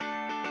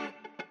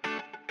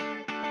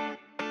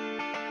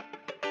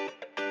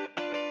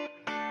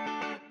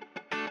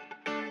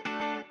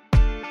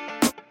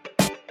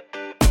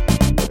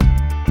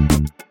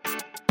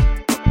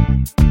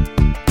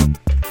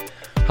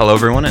Hello,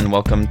 everyone, and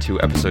welcome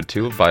to episode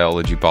 2 of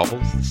Biology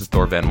Bobbles. This is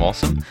Thor Van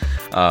Walsum,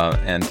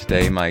 and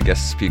today my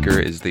guest speaker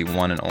is the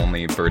one and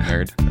only bird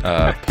nerd,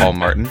 Paul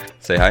Martin.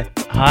 Say hi.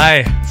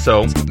 Hi.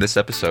 So, this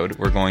episode,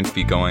 we're going to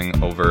be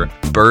going over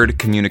bird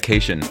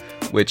communication,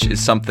 which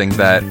is something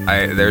that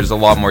there's a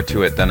lot more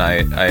to it than I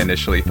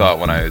initially thought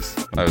when I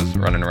was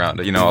running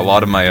around. You know, a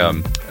lot of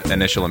my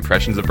initial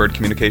impressions of bird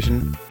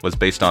communication was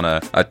based on a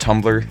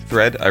Tumblr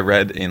thread I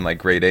read in like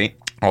grade 8.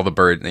 All the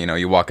birds, you know,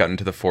 you walk out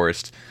into the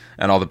forest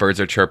and all the birds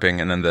are chirping,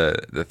 and then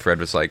the thread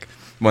was like,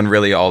 when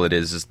really all it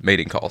is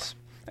mating calls.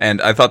 And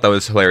I thought that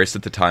was hilarious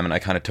at the time, and I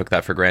kind of took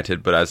that for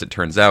granted. But as it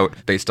turns out,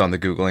 based on the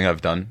Googling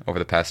I've done over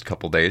the past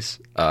couple days,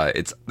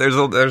 there's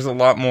a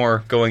lot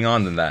more going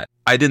on than that.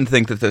 I didn't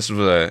think that this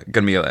was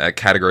going to be a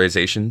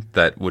categorization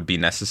that would be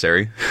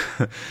necessary,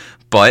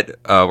 but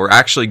we're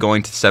actually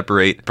going to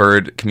separate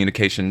bird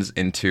communications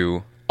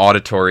into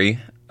auditory,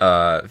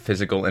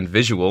 physical, and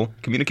visual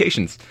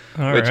communications.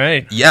 All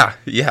right.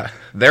 Yeah.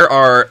 There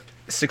are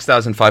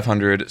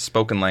 6,500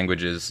 spoken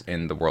languages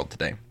in the world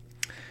today,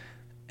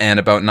 and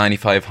about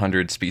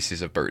 9,500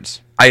 species of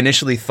birds. I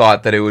initially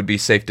thought that it would be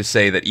safe to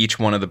say that each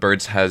one of the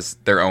birds has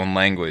their own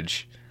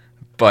language,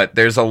 but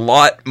there's a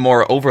lot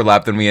more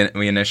overlap than we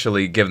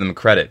initially give them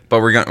credit. But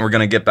we're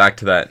gonna get back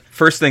to that.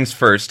 First things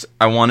first,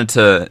 I wanted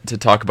to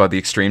talk about the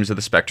extremes of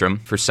the spectrum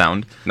for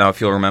sound. Now, if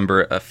you'll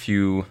remember, a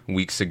few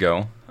weeks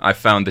ago, I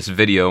found this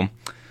video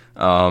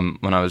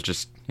when I was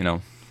just,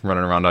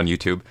 running around on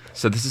YouTube.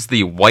 So this is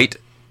the white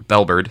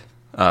bellbird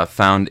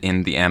found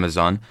in the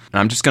Amazon, and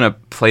I'm just gonna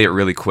play it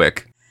really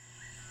quick.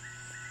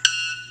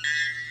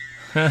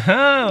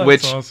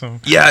 That's awesome.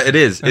 Yeah, it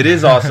is. It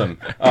is awesome.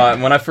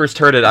 When I first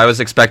heard it, I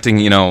was expecting,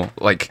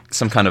 like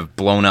some kind of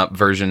blown up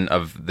version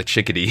of the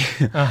chickadee.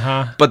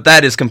 But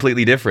that is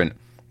completely different.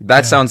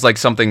 That sounds like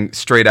something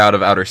straight out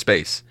of outer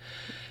space.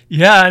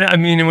 Yeah, I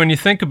mean, when you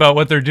think about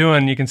what they're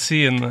doing, you can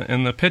see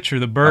in the picture,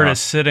 the bird is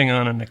sitting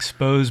on an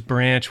exposed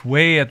branch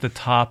way at the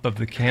top of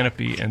the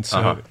canopy, and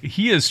so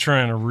he is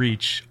trying to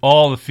reach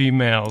all the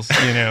females,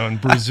 in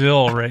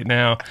Brazil right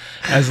now,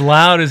 as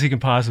loud as he can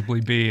possibly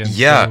be. And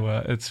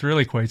so it's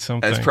really quite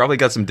something. It's probably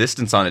got some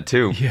distance on it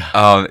too.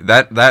 Yeah.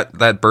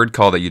 That bird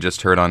call that you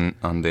just heard on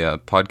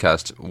the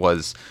podcast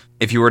was,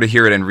 if you were to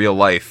hear it in real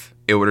life,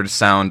 it would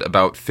sound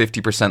about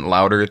 50%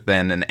 louder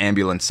than an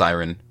ambulance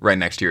siren right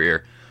next to your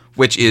ear,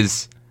 which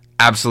is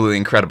absolutely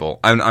incredible.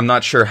 I'm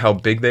not sure how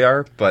big they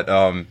are, but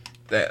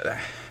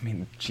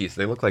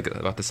they look like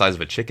about the size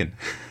of a chicken.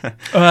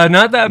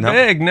 Not that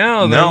big,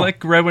 no. They're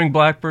like red-winged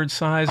blackbird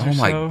size or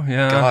so. Oh my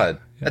God,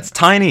 that's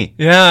tiny.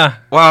 Yeah.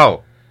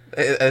 Wow.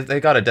 They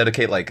got to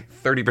dedicate like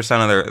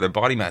 30% of their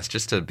body mass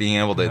just to being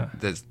able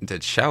to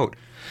shout.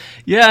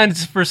 Yeah, and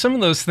it's for some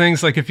of those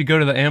things, like if you go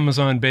to the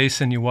Amazon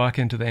basin, you walk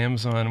into the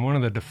Amazon, one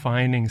of the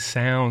defining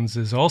sounds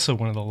is also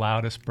one of the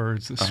loudest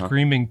birds, the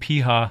screaming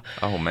piha.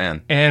 Oh,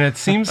 man. And it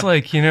seems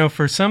like,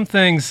 for some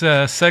things,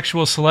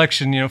 sexual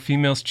selection,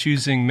 females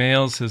choosing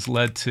males has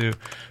led to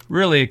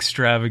really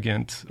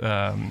extravagant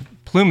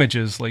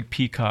plumages like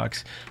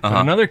peacocks.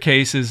 But in other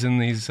cases, in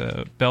these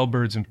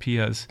bellbirds and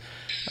pihas,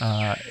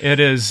 it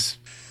is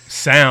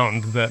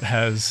sound that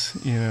has,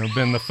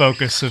 been the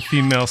focus of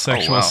female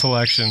sexual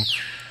selection.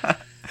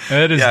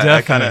 It is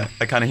definite.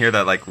 I kind of hear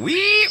that like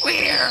wee.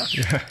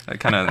 Yeah. I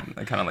kind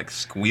of like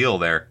squeal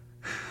there.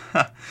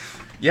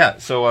 Yeah.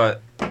 So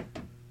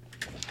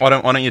why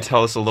don't you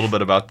tell us a little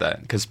bit about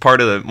that? Because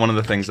one of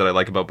the things that I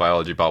like about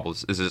Biology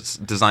Bobbles is it's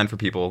designed for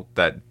people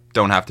that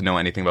don't have to know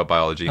anything about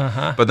biology,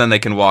 but then they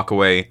can walk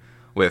away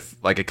with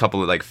like a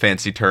couple of like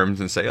fancy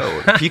terms and say,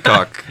 oh,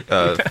 peacock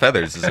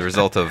feathers is a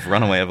result of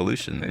runaway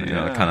evolution.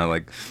 Kind of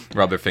like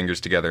rub their fingers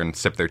together and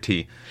sip their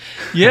tea.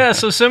 Yeah,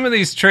 so some of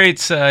these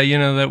traits,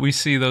 that we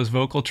see, those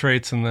vocal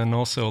traits, and then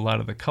also a lot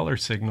of the color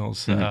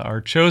signals are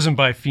chosen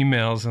by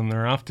females, and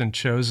they're often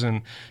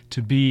chosen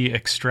to be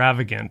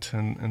extravagant.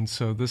 And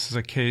so this is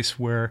a case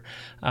where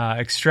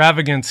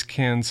extravagance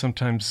can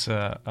sometimes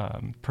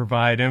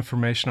provide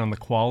information on the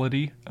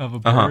quality of a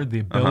bird,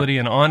 the ability,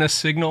 an honest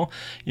signal.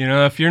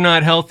 If you're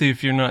not healthy,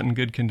 if you're not in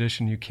good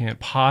condition, you can't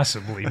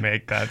possibly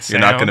make that sound.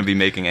 You're not going to be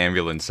making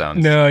ambulance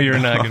sounds. No, you're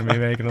not going to be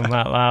making them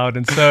that loud.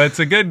 And so it's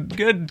a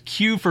good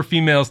cue for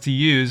females to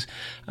use.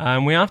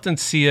 We often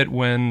see it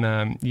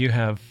when you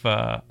have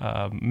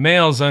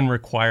males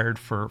unrequired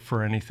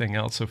for anything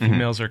else. So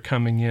females are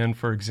coming in,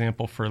 for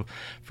example,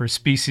 for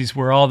species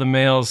where all the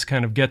males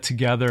kind of get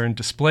together and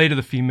display to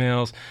the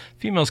females.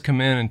 Females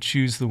come in and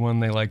choose the one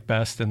they like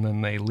best, and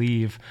then they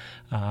leave.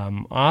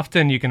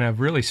 Often you can have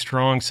really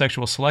strong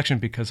sexual selection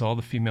because all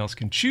the females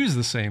can choose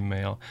the same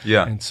male.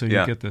 Yeah. And so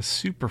you get this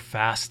super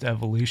fast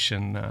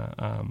evolution,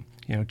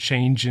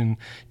 change in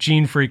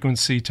gene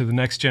frequency to the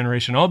next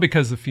generation, all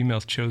because the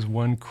females chose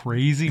one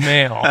crazy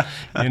male,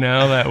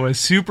 that was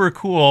super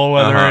cool,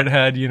 whether it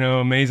had,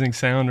 amazing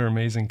sound or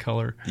amazing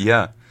color.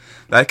 Yeah.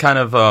 That kind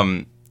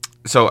of,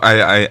 so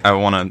I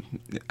want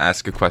to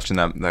ask a question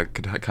that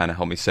could kind of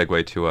help me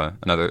segue to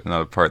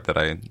another part that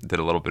I did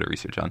a little bit of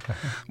research on.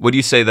 Would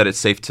you say that it's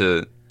safe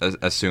to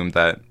assume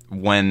that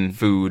when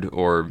food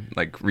or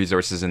like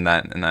resources in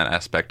that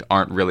aspect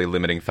aren't really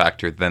limiting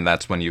factor, then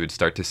that's when you would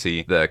start to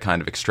see the kind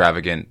of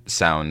extravagant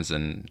sounds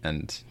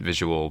and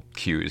visual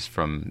cues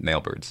from male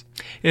birds.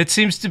 It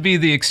seems to be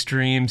the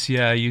extremes.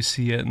 Yeah, you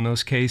see it in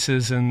those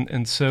cases.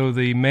 And so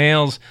the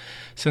males,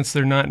 since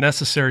they're not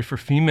necessary for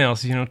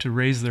females, to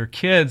raise their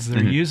kids,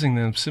 they're using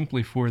them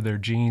simply for their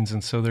genes.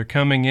 And so they're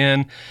coming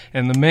in,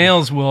 and the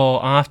males will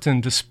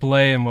often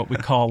display in what we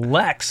call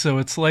leks. So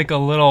it's like a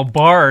little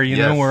bar,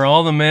 Yes. where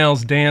all the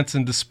males dance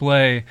and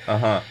display.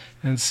 Uh-huh.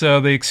 And so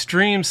the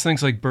extremes,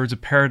 things like birds of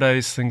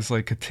paradise, things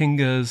like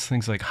cotingas,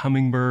 things like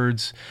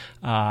hummingbirds,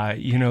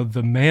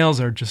 the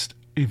males are just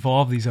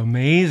evolve these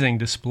amazing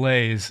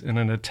displays in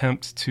an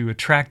attempt to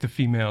attract the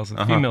females. And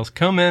the females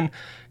come in,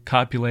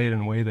 copulate,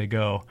 and away they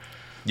go.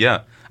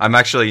 Yeah.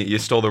 You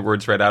stole the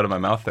words right out of my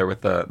mouth there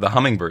with the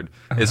hummingbird.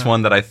 It's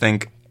one that I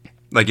think,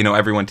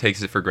 everyone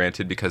takes it for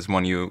granted because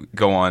when you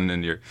go on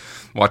and you're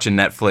watching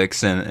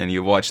Netflix and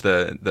you watch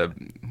the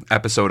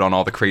episode on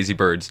all the crazy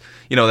birds,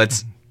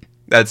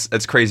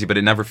 that's crazy, but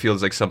it never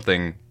feels like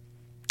something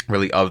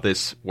really of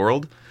this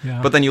world.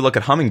 Yeah. But then you look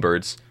at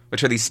hummingbirds,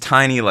 which are these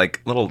tiny,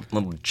 like, little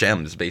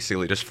gems,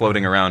 basically, just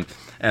floating around.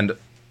 And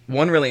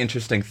one really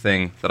interesting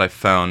thing that I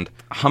found,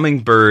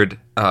 hummingbird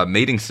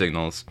mating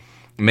signals.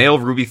 Male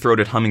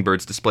ruby-throated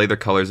hummingbirds display their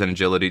colors and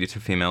agility to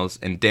females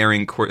in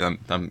daring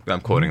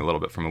I'm quoting a little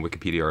bit from a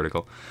Wikipedia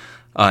article.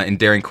 In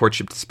daring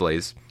courtship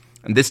displays.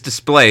 And this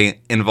display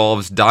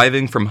involves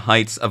diving from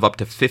heights of up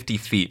to 50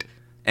 feet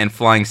and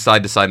flying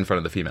side to side in front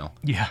of the female.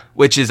 Yeah.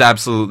 Which is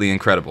absolutely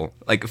incredible.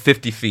 Like,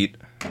 50 feet.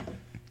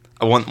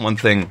 One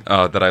thing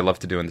that I love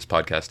to do in this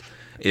podcast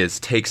is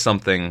take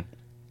something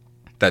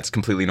that's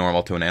completely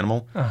normal to an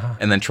animal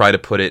and then try to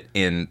put it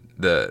in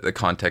the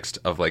context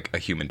of like a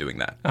human doing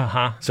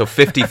that. So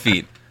 50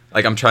 feet.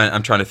 Like I'm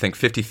trying to think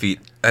 50 feet.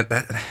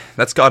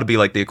 That's got to be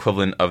like the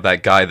equivalent of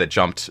that guy that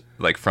jumped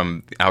like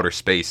from outer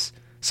space.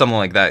 Something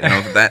like that,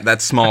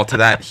 that small to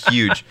that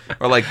huge,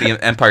 or like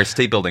the Empire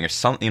State Building, or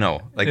something,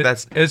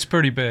 it's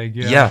pretty big.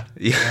 Yeah.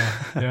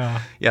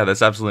 Yeah,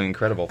 that's absolutely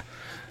incredible.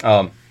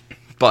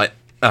 But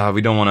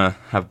we don't want to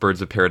have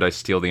Birds of Paradise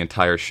steal the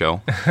entire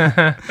show.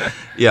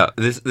 Yeah,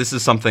 this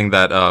is something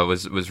that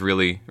was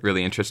really,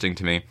 really interesting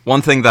to me.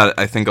 One thing that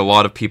I think a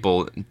lot of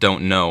people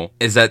don't know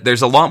is that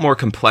there's a lot more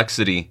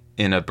complexity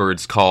in a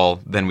bird's call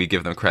than we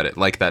give them credit.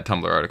 Like that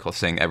Tumblr article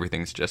saying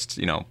everything's just,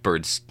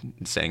 birds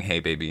saying,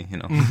 "Hey, baby,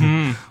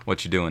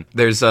 what you doing?"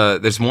 There's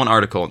one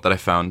article that I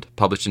found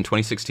published in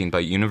 2016 by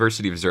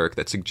University of Zurich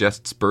that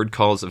suggests bird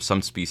calls of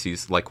some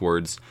species, like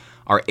words,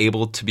 are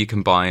able to be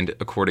combined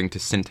according to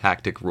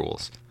syntactic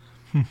rules.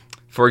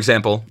 For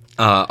example,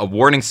 a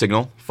warning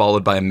signal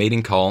followed by a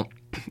mating call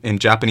in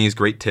Japanese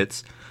great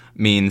tits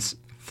means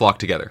flock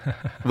together,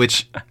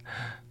 which,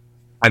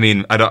 I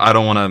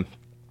don't want to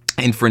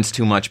inference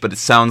too much, but it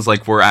sounds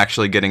like we're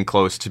actually getting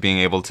close to being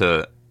able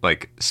to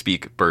like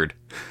speak bird.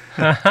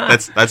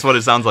 That's what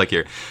it sounds like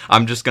here.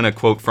 I'm just going to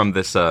quote from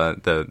this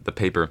the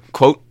paper.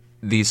 Quote,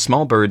 "These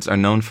small birds are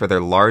known for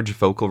their large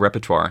vocal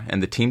repertoire,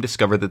 and the team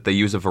discovered that they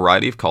use a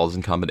variety of calls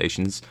and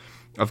combinations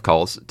of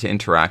calls to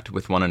interact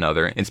with one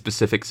another in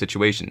specific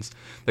situations.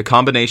 The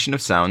combination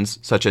of sounds,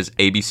 such as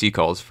ABC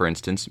calls, for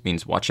instance,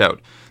 means watch out.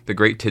 The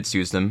great tits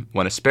use them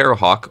when a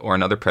sparrowhawk or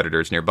another predator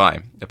is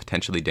nearby, a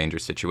potentially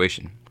dangerous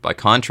situation. By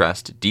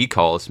contrast, D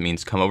calls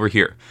means come over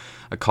here,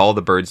 a call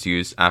the birds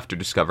use after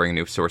discovering a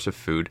new source of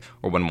food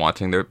or when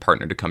wanting their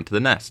partner to come to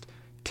the nest.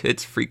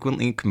 Tits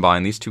frequently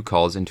combine these two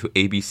calls into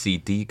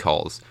ABCD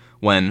calls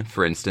when,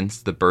 for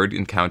instance, the bird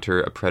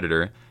encounter a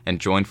predator and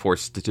join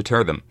forces to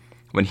deter them.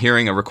 When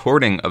hearing a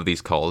recording of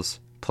these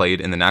calls,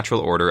 played in the natural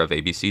order of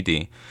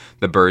ABCD,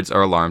 the birds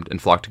are alarmed and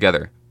flock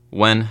together.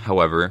 When,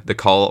 however, the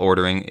call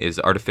ordering is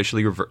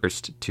artificially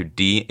reversed to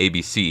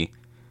DABC,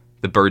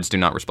 the birds do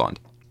not respond."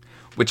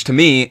 Which to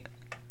me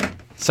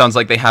sounds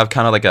like they have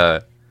kind of like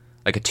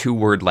a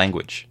two-word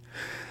language.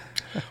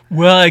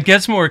 Well, it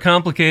gets more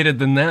complicated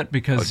than that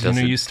because does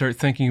it? you start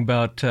thinking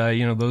about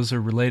those are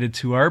related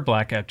to our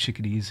black-capped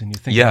chickadees, and you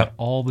think Yeah. about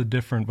all the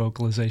different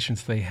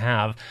vocalizations they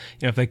have.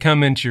 If they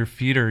come into your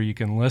feeder, you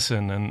can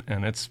listen,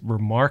 and it's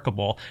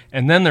remarkable.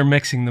 And then they're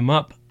mixing them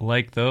up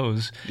like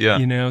those,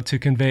 to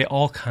convey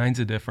all kinds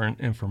of different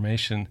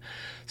information.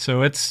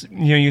 So it's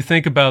you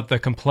think about the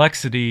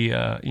complexity.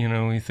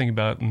 You think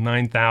about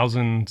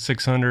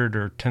 9,600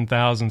 or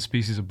 10,000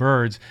 species of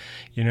birds.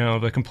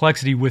 The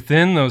complexity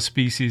within those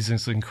species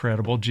is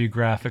incredible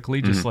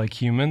geographically, just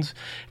like humans.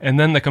 And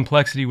then the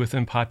complexity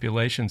within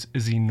populations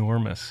is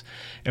enormous.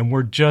 And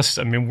we're just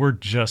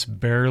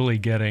barely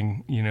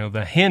getting,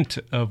 the hint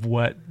of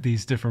what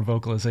these different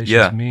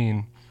vocalizations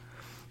mean.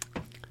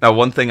 Now,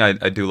 one thing I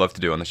do love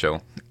to do on the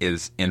show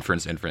is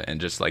inference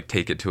and just like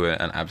take it to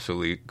an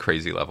absolutely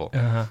crazy level,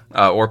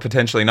 or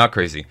potentially not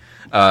crazy.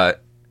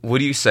 What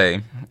do you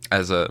say,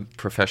 as a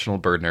professional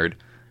bird nerd,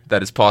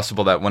 that it's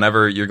possible that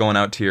whenever you're going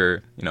out to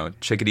your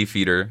chickadee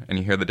feeder and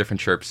you hear the different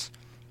chirps,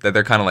 that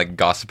they're kind of like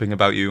gossiping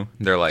about you?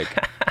 They're like,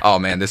 "Oh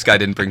man, this guy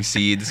didn't bring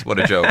seeds. What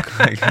a joke!"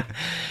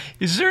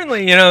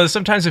 Certainly,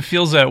 sometimes it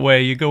feels that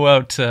way. You go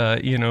out,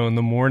 in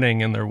the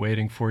morning and they're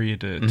waiting for you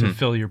to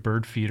fill your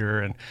bird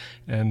feeder.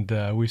 And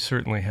we've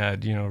certainly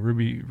had,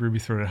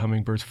 ruby-throated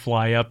hummingbirds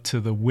fly up to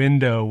the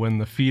window when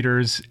the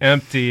feeder's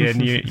empty.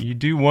 And you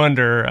do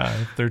wonder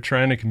if they're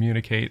trying to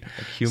communicate.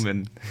 Like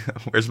human,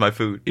 where's my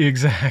food?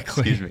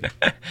 Exactly. Excuse me.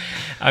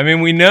 I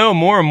mean, we know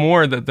more and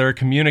more that they're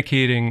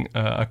communicating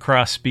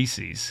across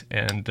species.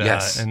 And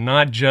Yes. and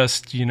not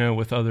just,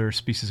 with other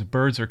species of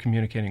birds. They're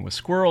communicating with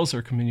squirrels.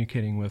 They're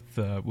communicating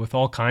with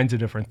all kinds of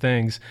different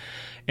things.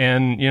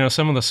 And,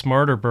 some of the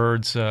smarter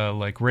birds,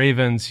 like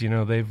ravens,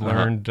 they've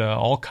learned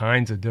all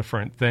kinds of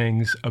different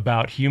things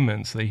about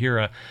humans. They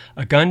hear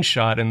a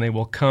gunshot and they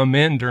will come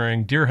in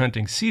during deer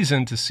hunting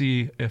season to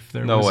see if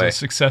there was a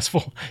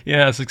successful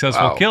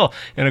Wow. kill.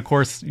 And of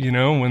course,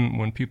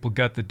 when people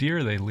gut the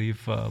deer, they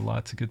leave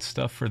lots of good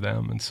stuff for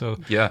them. And so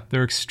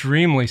they're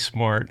extremely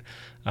smart.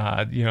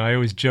 I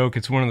always joke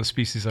it's one of the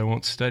species I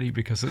won't study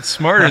because it's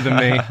smarter than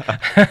me.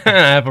 I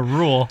have a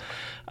rule.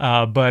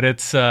 But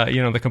it's,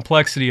 the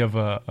complexity of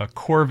a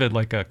corvid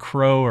like a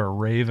crow or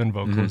raven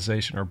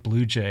vocalization or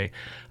blue jay,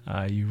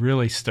 you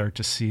really start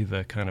to see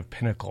the kind of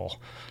pinnacle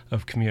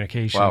of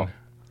communication. Wow.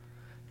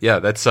 Yeah,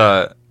 that's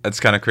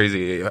kind of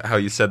crazy how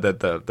you said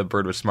that the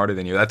bird was smarter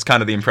than you. That's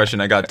kind of the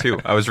impression I got too.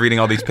 I was reading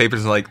all these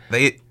papers and like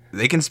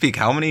they can speak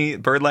how many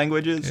bird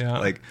languages? Yeah.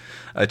 Like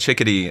a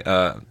chickadee,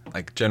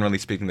 like generally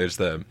speaking, there's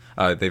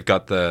they've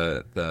got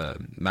the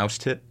mouse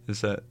tit.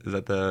 Is that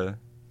the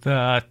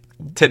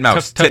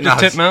titmouse?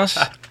 Titmouse.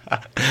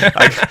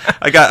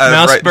 I got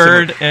mouse right,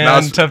 bird and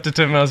mouse,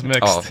 titmouse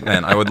mixed. Oh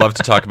man, I would love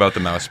to talk about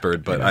the mouse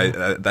bird,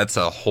 but that's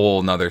a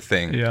whole nother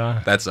thing.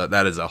 Yeah,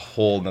 that is a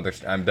whole nother.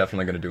 I'm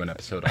definitely going to do an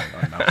episode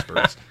on mouse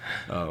birds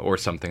or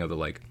something of the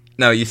like.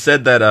 Now you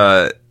said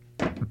that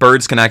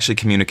birds can actually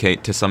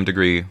communicate to some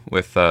degree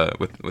with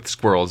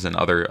squirrels and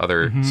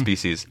other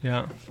species.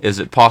 Yeah, is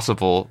it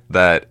possible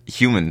that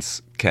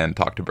humans can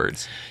talk to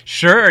birds?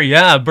 Sure,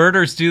 yeah.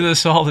 Birders do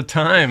this all the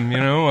time.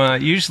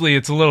 Usually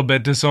it's a little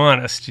bit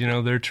dishonest.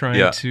 They're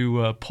trying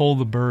to pull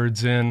the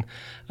birds in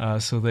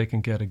so they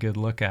can get a good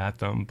look at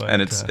them. But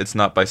and it's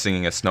not by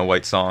singing a Snow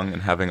White song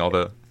and having all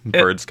the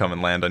birds come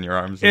and land on your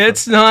arms.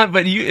 It's not,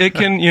 but it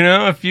can.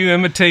 If you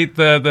imitate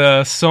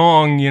the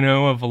song,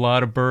 of a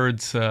lot of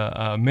birds,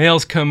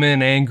 males come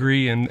in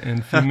angry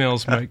and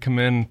females might come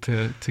in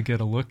to get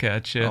a look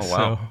at you. Oh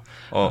wow.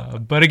 So,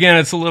 but again,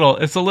 it's a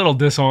little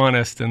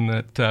dishonest in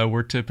that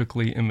we're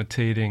typically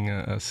imitating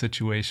a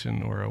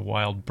situation or a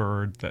wild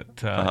bird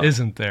that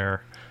isn't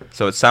there.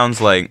 So it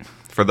sounds like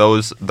for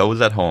those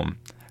at home,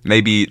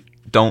 maybe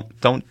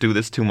don't do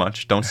this too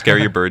much. Don't scare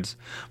your birds.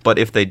 But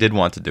if they did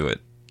want to do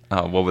it,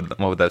 what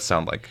would that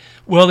sound like?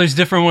 Well, there's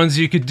different ones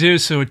you could do.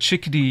 So a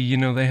chickadee,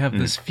 they have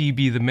this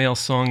Phoebe. The male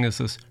song is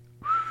this.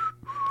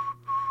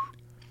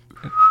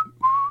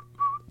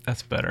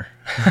 That's better.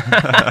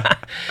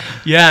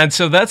 Yeah, and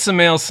so that's the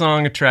male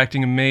song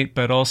attracting a mate,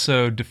 but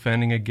also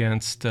defending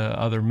against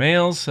other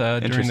males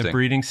during the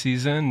breeding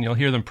season. You'll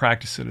hear them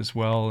practice it as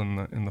well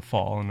in the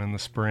fall and in the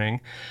spring.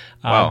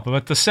 Wow.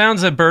 But the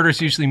sounds that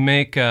birders usually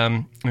make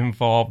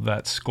involve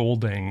that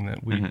scolding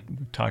that we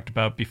talked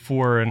about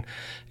before, and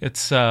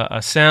it's a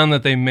sound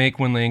that they make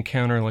when they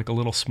encounter like a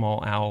little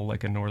small owl,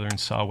 like a northern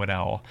saw-whet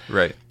owl.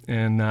 Right.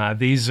 And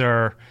these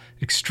are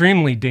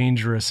extremely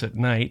dangerous at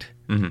night.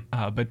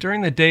 But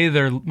during the day,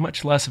 they're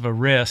much less of a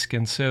risk,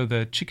 and so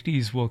the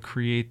chickadees will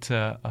create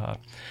a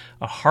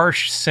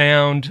harsh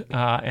sound,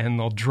 and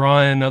they'll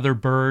draw in other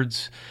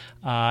birds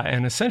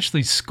and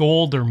essentially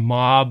scold or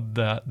mob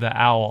the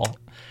owl.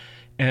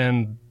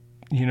 And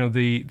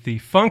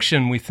the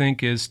function we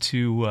think is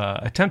to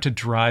attempt to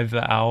drive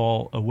the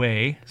owl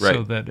away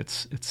so that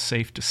it's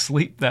safe to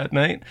sleep that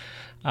night.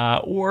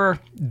 Or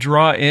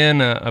draw in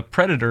a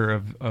predator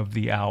of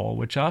the owl,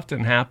 which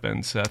often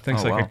happens.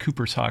 Things like a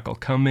Cooper's hawk will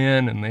come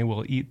in and they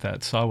will eat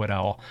that saw-whet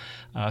owl.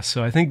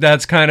 So I think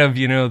that's kind of,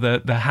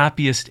 the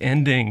happiest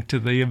ending to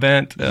the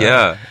event.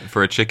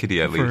 For a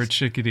chickadee at least. For a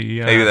chickadee,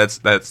 yeah. Maybe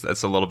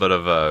that's a little bit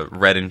of a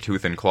red in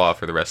tooth and claw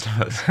for the rest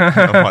of us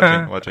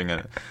watching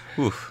it.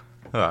 Oof.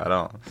 Oh, I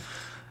don't.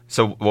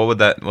 So what would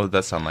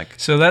that sound like?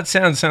 So that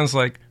sounds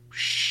like.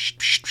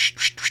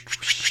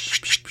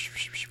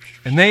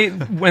 And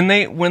when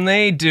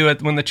they do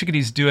it, when the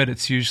chickadees do it,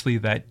 it's usually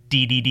that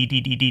dee dee dee dee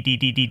dee dee dee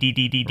dee dee dee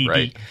dee dee dee.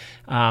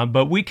 Right.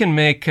 But we can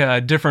make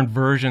different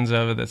versions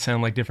of it that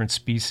sound like different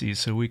species.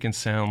 So we can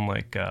sound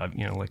like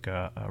like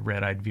a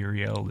red-eyed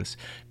vireo, this,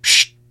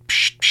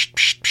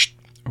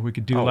 or we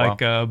could do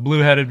a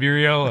blue-headed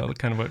vireo,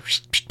 kind of a.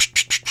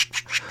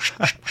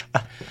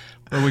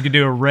 Or we could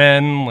do a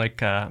wren,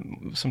 like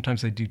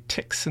sometimes they do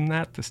ticks in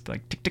that, this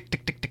like tick tick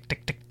tick tick tick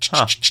tick tick.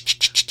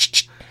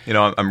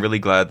 I'm really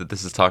glad that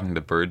this is talking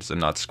to birds and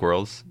not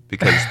squirrels,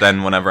 because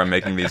then whenever I'm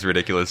making these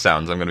ridiculous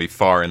sounds, I'm going to be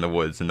far in the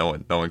woods and no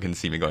one can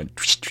see me going.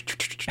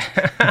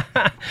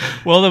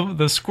 Well,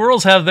 the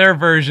squirrels have their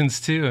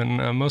versions too,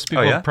 and most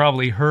people have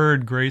probably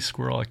heard gray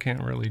squirrel. I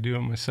can't really do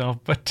it myself,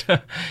 but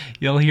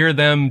you'll hear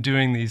them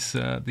doing these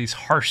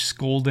harsh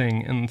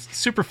scolding, and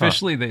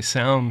superficially they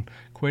sound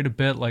quite a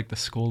bit like the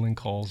scolding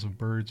calls of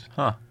birds.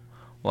 Huh.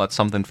 Well, that's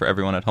something for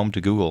everyone at home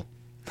to Google.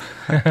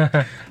 All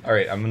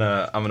right, I'm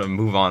gonna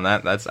move on.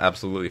 That's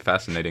absolutely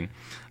fascinating.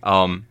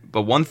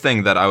 But one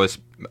thing that I was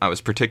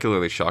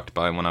particularly shocked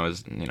by when I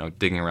was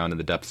digging around in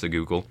the depths of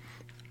Google,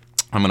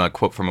 I'm gonna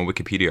quote from a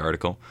Wikipedia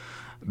article.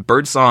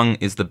 Birdsong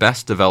is the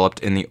best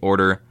developed in the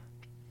order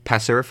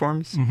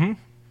Passeriformes. Mm-hmm.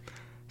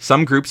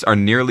 Some groups are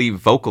nearly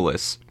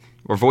vocalless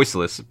or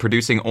voiceless,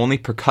 producing only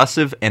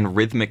percussive and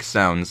rhythmic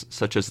sounds,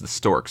 such as the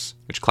storks,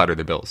 which clatter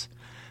their bills.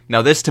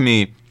 Now, this to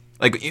me,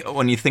 like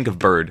when you think of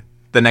bird,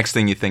 the next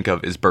thing you think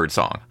of is bird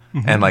song,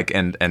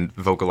 mm-hmm. and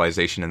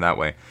vocalization in that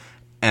way.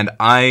 And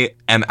I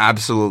am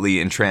absolutely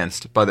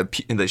entranced by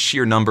the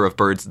sheer number of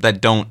birds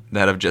that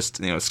have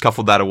just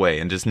scuffled that away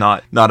and just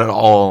not at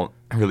all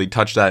really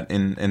touched that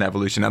in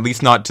evolution, at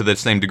least not to the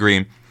same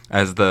degree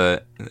as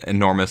the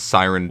enormous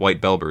siren white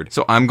bellbird.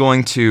 So I'm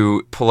going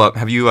to pull up.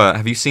 Have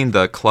you seen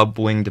the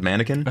club-winged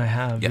manakin? I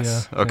have.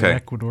 Yes. Yeah, okay. In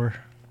Ecuador.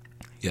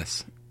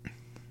 Yes.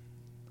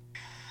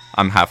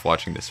 I'm half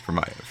watching this for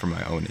my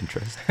own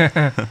interest.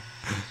 Now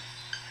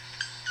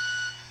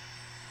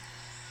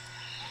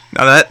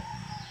that,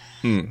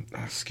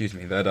 excuse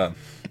me, that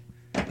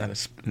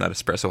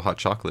espresso hot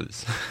chocolate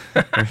is.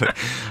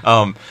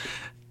 I'm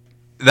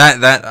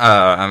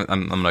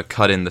gonna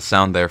cut in the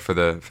sound there for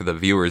the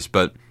viewers,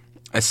 but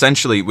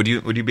essentially, would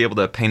you be able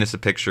to paint us a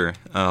picture?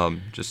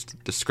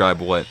 Just describe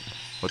what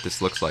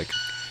this looks like.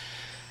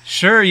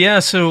 Sure. Yeah.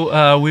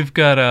 So we've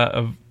got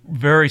a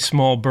very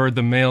small bird.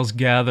 The males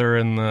gather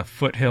in the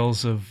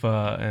foothills of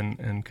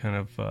and kind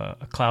of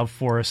a cloud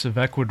forest of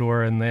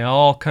Ecuador, and they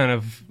all kind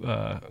of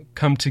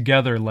come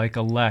together like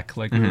a lek,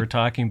 like we were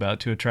talking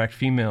about, to attract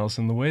females.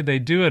 And the way they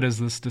do it is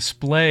this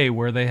display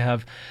where they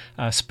have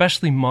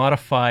specially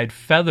modified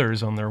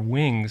feathers on their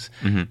wings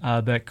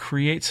that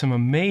create some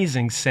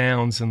amazing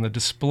sounds. In the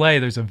display,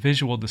 there's a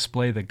visual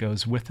display that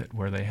goes with it,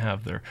 where they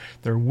have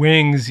their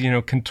wings,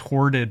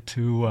 contorted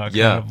to kind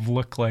of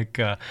look like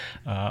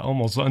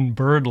almost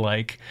unbird-like.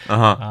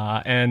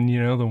 And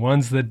the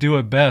ones that do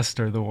it best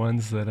are the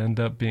ones that end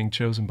up being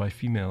chosen by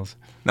females.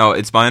 Now,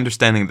 it's my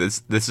understanding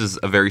this is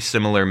a very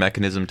similar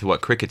mechanism to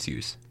what crickets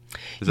use.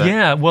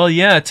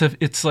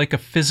 It's like a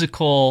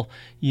physical,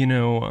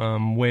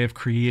 way of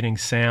creating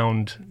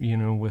sound,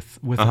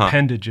 with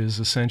appendages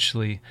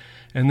essentially.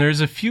 And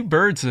there's a few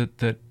birds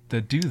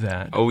that do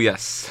that. Oh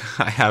yes,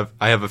 I have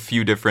a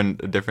few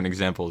different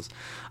examples.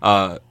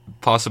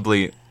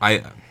 Possibly,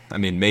 I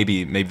mean,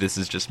 maybe this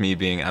is just me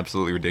being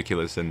absolutely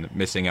ridiculous and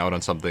missing out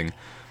on something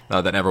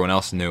that everyone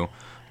else knew.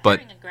 But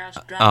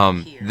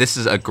this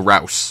is a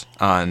grouse,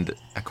 and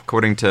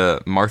according to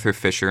Martha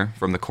Fisher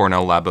from the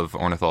Cornell Lab of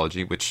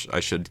Ornithology, which I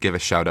should give a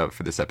shout out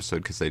for this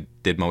episode because they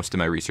did most of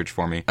my research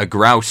for me, a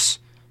grouse,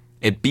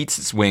 it beats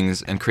its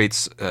wings and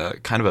creates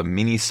kind of a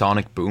mini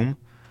sonic boom,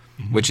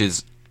 which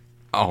is,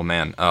 oh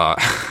man,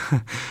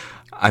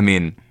 I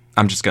mean,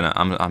 I'm just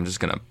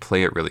gonna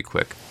play it really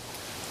quick.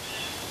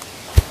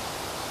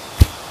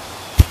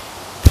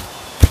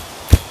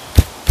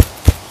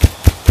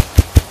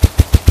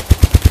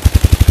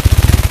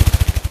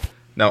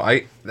 Now,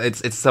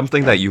 it's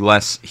something that you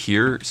less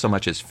hear so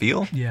much as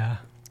feel. Yeah.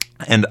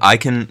 And I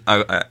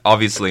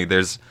obviously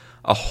there's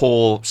a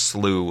whole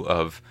slew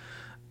of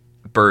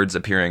birds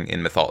appearing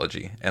in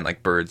mythology, and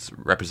like birds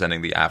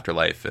representing the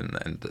afterlife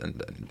and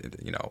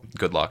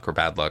good luck or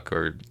bad luck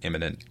or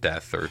imminent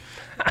death or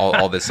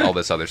all this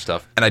other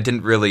stuff. And I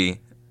didn't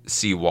really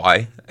see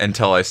why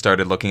until I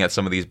started looking at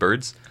some of these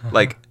birds.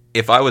 Like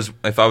if I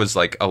was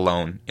like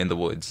alone in the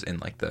woods in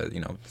like the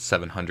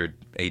 700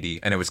 AD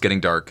and it was getting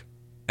dark,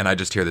 and I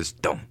just hear this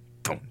dum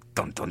dum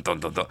dum dum dum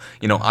dum dum.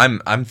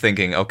 I'm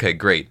thinking, okay,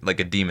 great,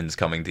 like a demon's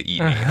coming to eat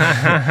me.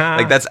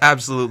 Like that's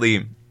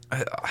absolutely.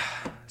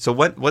 So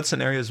what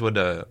scenarios would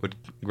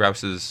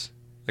grouses,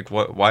 like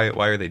why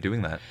are they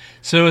doing that?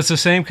 So it's the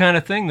same kind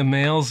of thing. The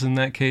males in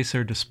that case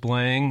are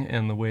displaying,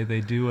 and the way they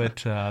do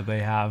it, they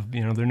have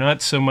they're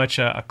not so much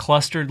a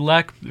clustered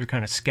lek. They're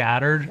kind of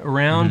scattered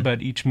around,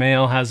 but each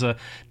male has a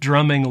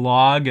drumming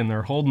log, and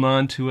they're holding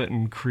on to it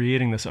and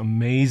creating this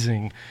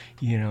amazing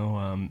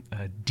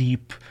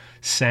deep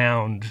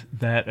sound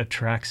that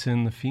attracts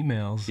in the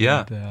females.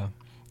 Yeah. And,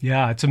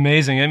 it's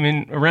amazing. I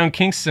mean, around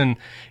Kingston,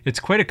 it's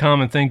quite a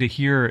common thing to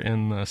hear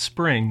in the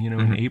spring,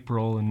 in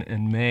April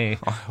and May.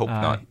 I hope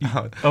not.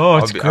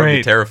 It's great. I'll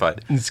be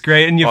terrified. It's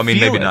great. And you feel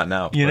maybe it, not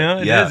now.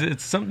 It is.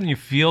 It's something you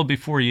feel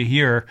before you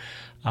hear,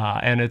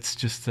 and it's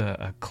just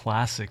a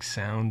classic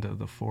sound of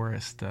the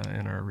forest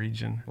in our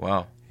region.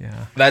 Wow.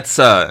 Yeah. That's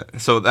so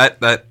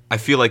that I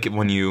feel like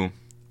when you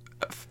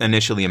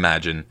initially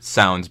imagine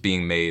sounds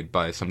being made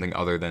by something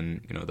other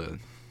than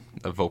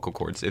the vocal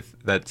cords, if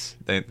that's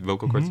the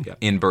vocal cords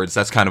in birds,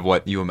 that's kind of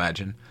what you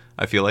imagine,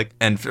 I feel like.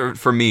 And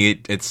for me,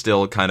 it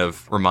still kind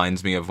of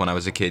reminds me of when I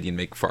was a kid. You'd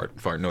make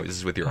fart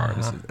noises with your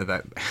arms.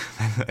 That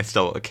I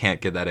still can't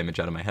get that image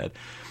out of my head.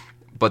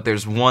 But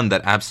there's one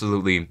that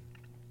absolutely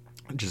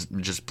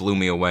just blew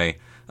me away.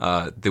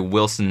 The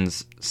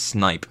Wilson's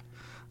snipe.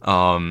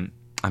 I'm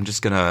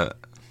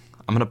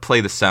I'm gonna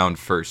play the sound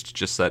first,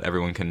 just so that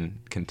everyone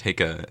can take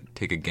a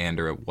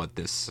gander at what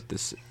this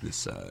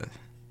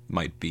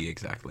might be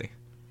exactly.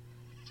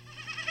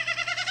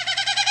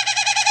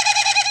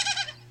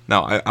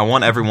 Now, I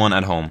want everyone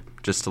at home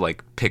just to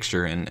like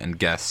picture and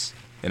guess,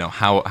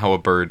 how a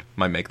bird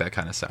might make that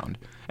kind of sound.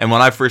 And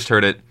when I first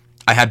heard it,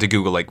 I had to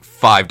Google like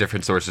 5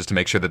 different sources to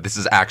make sure that this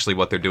is actually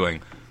what they're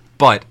doing.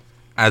 But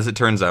as it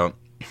turns out,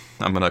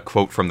 I'm gonna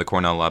quote from the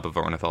Cornell Lab of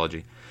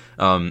Ornithology.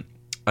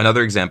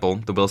 Another example,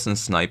 the Wilson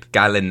snipe,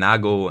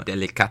 Gallinago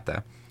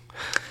delicata,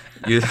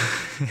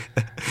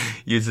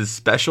 uses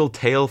special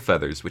tail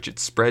feathers which it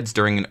spreads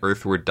during an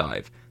earthward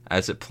dive.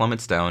 As it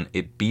plummets down,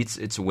 it beats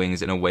its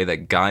wings in a way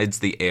that guides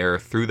the air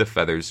through the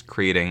feathers,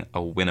 creating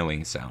a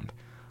winnowing sound.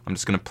 I'm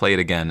just going to play it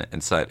again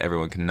and so that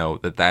everyone can know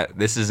that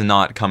this is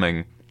not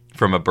coming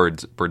from a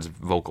bird's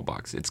vocal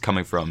box. It's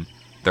coming from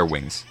their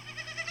wings.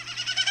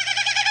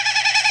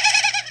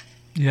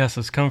 Yes,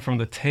 it's coming from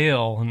the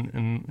tail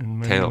in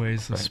many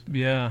ways. Right.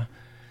 Yeah.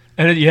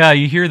 And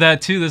you hear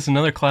that too. This is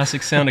another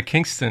classic sound of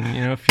Kingston.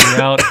 If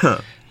you're out,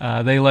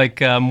 they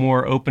like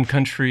more open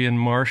country and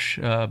marsh,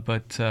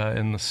 but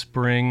in the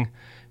spring,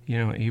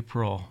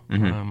 April,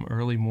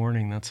 early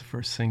morning, that's the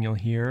first thing you'll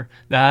hear.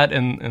 That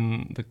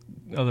and the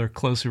other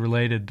closely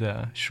related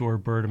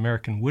shorebird,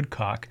 American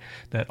woodcock,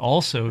 that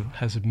also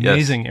has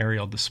amazing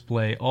aerial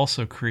display,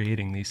 also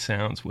creating these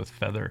sounds with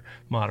feather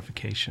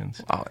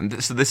modifications. Wow,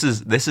 and so this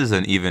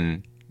isn't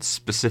even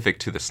specific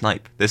to the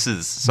snipe. This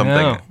is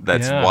something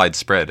that's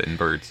widespread in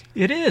birds.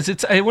 It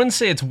is. I wouldn't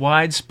say it's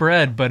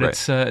widespread, but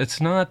right. It's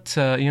not.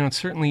 It's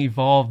certainly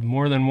evolved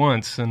more than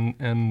once, and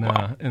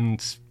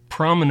it's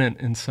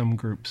prominent in some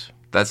groups.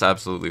 That's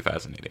absolutely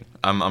fascinating.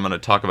 I'm going to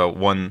talk about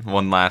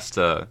one last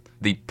the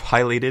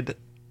pileated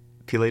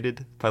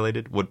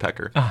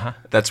woodpecker. Uh-huh.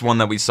 That's one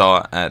that we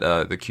saw at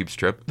the Cubes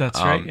trip.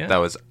 That's right. Yeah. That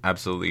was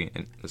absolutely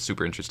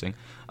super interesting.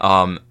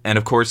 And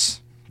of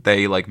course,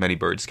 they, like many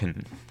birds,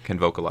 can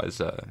vocalize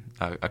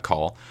a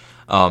call.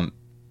 But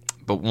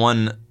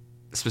one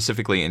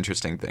specifically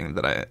interesting thing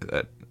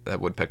that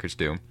woodpeckers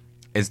do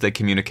is they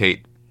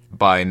communicate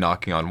by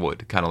knocking on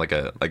wood, kind of like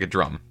a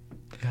drum.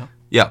 Yeah.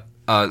 Yeah.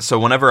 So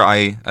whenever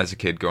as a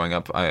kid growing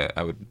up,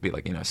 I would be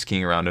like,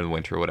 skiing around in the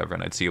winter or whatever,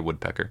 and I'd see a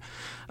woodpecker.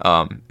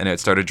 And it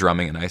started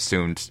drumming, and I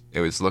assumed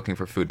it was looking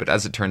for food. But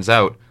as it turns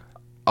out,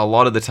 a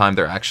lot of the time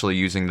they're actually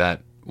using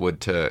that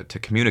wood to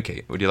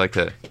communicate. Would you like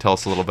to tell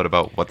us a little bit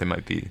about what they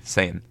might be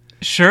saying?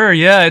 Sure,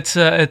 yeah.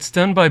 It's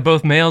done by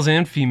both males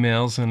and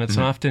females, and it's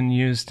often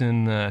used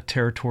in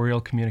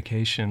territorial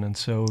communication. And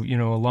so, a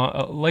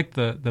lot like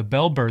the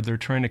bellbird, they're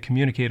trying to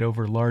communicate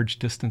over large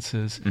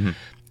distances. Mm-hmm.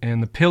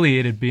 And the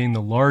pileated, being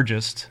the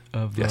largest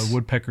of the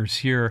woodpeckers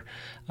here,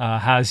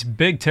 has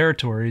big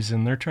territories,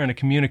 and they're trying to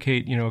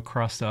communicate,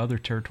 across the other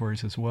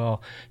territories as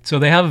well. So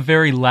they have a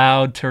very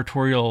loud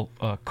territorial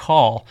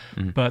call,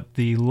 but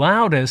the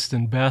loudest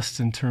and best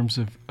in terms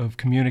of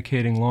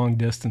communicating long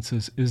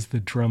distances is the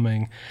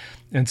drumming.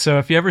 And so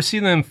if you ever see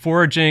them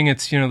foraging,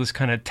 it's, this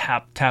kind of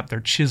tap, tap, they're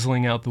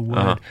chiseling out the wood.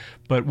 Uh-huh.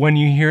 But when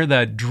you hear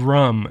that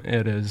drum,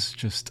 it is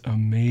just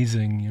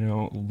amazing,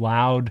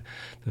 loud,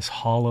 this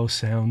hollow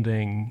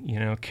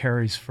sounding,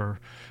 carries for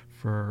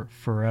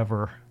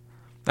forever.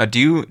 Now, do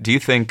you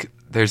think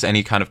there's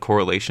any kind of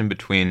correlation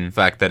between the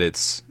fact that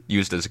it's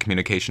used as a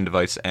communication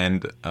device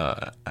and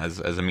as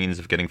a means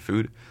of getting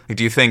food? Like,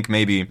 do you think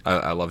maybe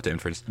I love to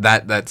inference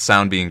that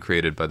sound being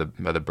created by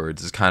the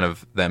birds is kind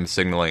of them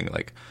signaling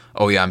like,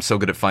 oh yeah, I'm so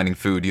good at finding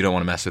food, you don't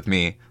want to mess with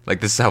me. Like,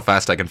 this is how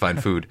fast I can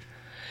find food.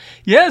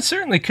 Yeah, it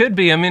certainly could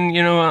be. I mean,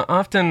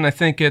 often I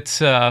think it's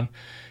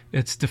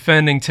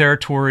defending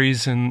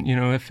territories, and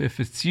if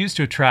it's used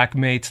to attract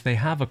mates, they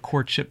have a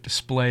courtship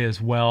display as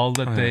well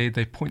that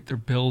they point their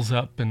bills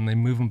up and they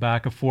move them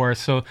back and forth.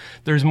 So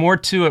there's more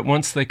to it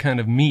once they kind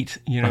of meet,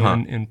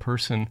 in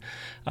person.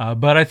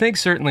 But I think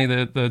certainly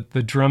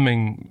the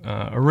drumming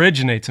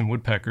originates in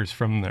woodpeckers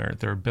from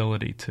their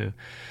ability to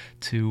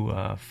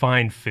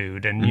find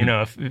food, and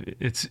if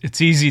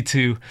it's easy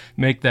to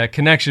make that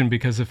connection,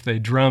 because if they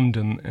drummed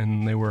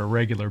and they were a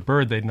regular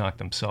bird, they'd knock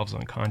themselves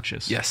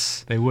unconscious.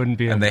 Yes, they wouldn't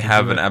be able and they to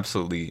have do an it.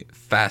 Absolutely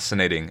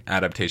fascinating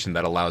adaptation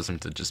that allows them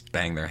to just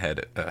bang their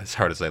head as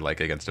hard as they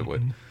like against a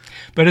wood.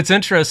 But it's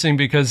interesting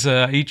because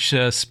each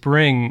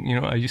spring,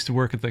 I used to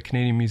work at the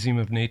Canadian Museum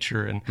of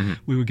Nature, and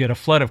we would get a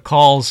flood of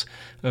calls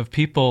of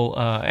people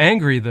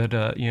angry that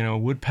a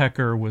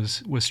woodpecker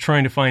was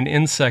trying to find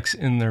insects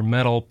in their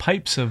metal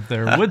pipes of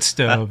their wood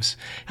stoves,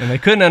 and they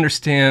couldn't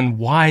understand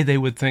why they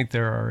would think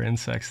there are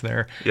insects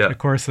there. Yeah. And of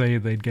course,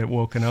 they'd get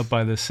woken up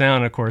by the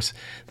sound. Of course,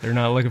 they're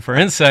not looking for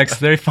insects.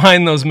 They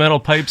find those metal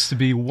pipes to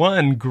be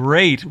one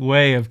great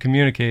way of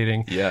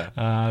communicating.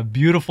 Yeah.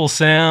 Beautiful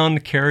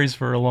sound, carries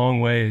for a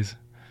long ways.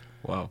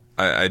 Wow.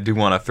 I do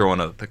want to throw in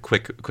the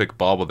quick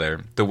bauble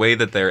there. The way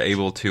that they're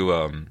able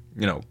to,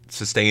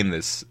 sustain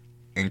this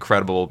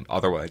incredible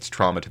otherwise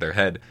trauma to their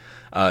head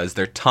is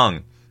their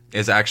tongue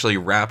is actually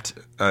wrapped.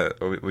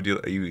 Would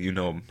you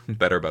know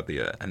better about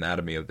the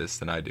anatomy of this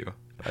than I do?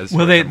 as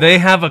Well, far as I'm they aware.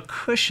 have a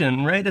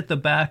cushion right at the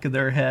back of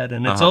their head,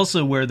 and it's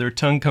also where their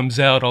tongue comes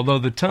out, although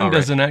the tongue right.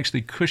 doesn't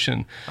actually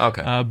cushion.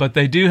 Okay. But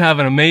they do have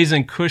an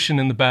amazing cushion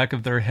in the back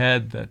of their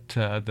head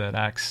that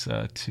acts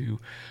to,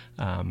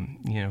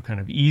 kind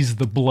of ease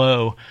the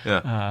blow,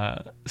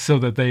 so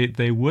that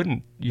they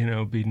wouldn't,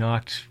 be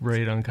knocked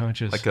right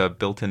unconscious. Like a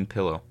built-in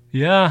pillow.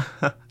 Yeah,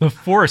 the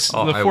force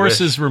I force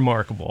wish. is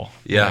remarkable.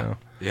 Yeah,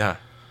 yeah,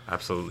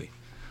 absolutely.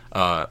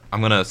 I'm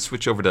going to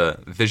switch over to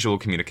visual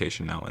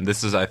communication now. And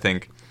this is, I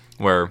think,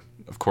 where,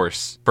 of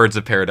course, birds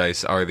of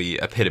paradise are the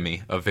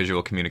epitome of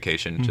visual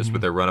communication, just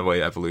with their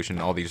runaway evolution,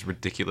 all these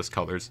ridiculous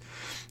colors.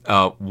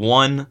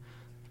 One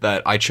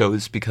that I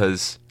chose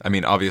because, I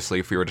mean, obviously,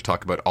 if we were to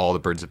talk about all the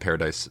birds of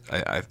paradise,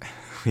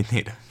 we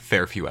need a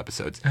fair few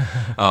episodes.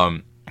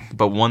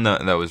 But one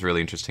that was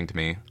really interesting to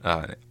me,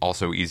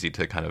 also easy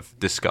to kind of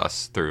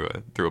discuss through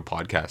a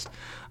podcast,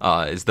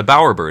 is the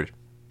bowerbird.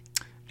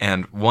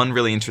 And one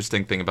really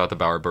interesting thing about the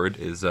bowerbird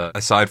is,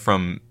 aside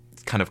from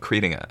kind of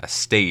creating a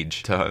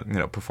stage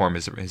to perform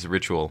his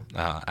ritual,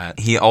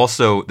 he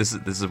also this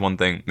is one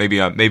thing.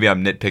 Maybe I'm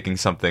nitpicking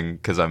something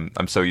because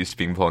I'm so used to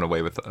being blown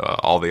away with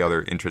all the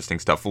other interesting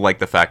stuff, like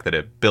the fact that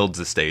it builds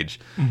a stage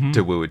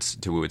to woo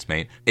its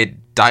mate.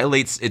 It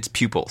dilates its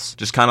pupils,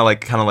 just kind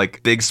of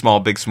like big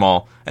small,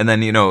 and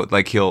then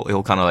like he'll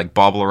kind of like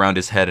bobble around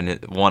his head,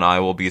 and one eye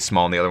will be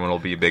small and the other one will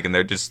be big, and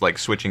they're just like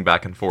switching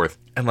back and forth.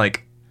 And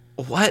like,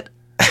 what?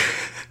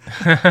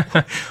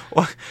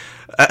 What?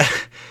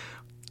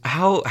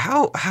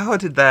 How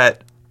did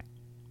that?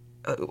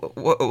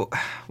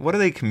 What are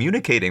they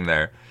communicating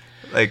there?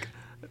 Like,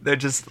 they're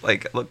just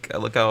like, look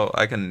how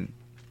I can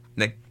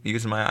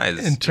use my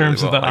eyes In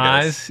terms really well, of the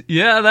I guess. eyes,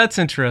 yeah, that's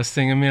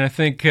interesting. I mean, I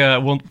think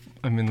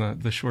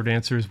the short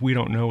answer is we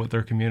don't know what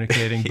they're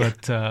communicating,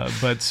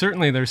 but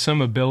certainly there's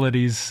some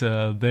abilities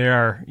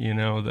there,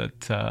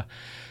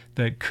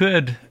 that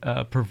could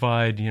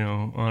provide,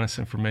 honest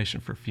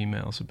information for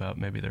females about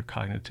maybe their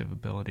cognitive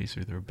abilities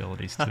or their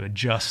abilities to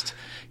adjust,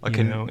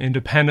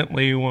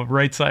 independently,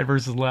 right side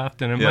versus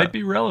left, and it might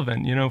be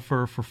relevant,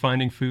 for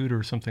finding food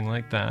or something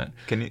like that.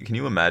 Can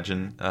you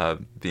imagine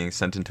being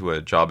sent into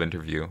a job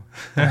interview?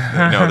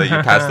 That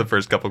you pass the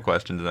first couple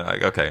questions and they're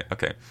like,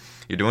 okay,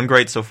 you're doing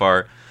great so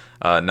far.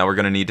 Now we're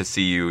gonna need to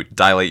see you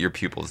dilate your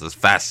pupils as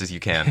fast as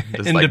you can,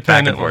 just like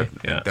back and forth.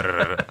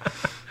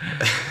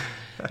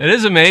 It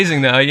is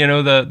amazing, though.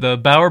 The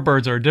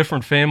bowerbirds are a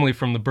different family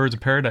from the birds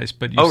of paradise.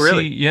 But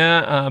really?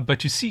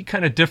 But you see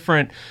kind of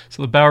different.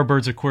 So the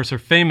bowerbirds, of course, are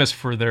famous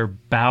for their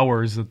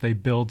bowers that they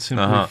build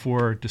simply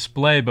for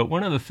display. But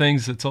one of the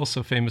things that's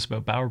also famous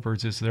about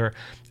bowerbirds is their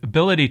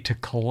ability to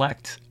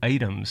collect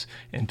items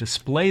and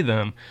display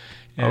them.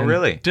 And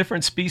really?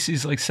 Different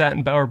species like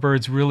satin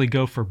bowerbirds really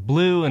go for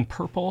blue and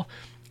purple.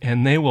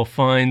 And they will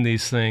find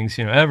these things,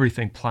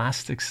 everything,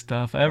 plastic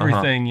stuff,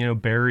 everything,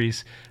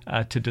 berries,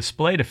 to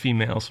display to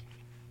females.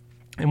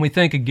 And we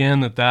think,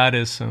 again, that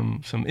is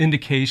some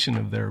indication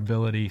of their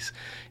abilities,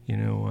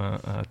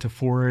 to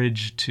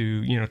forage,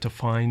 to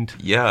find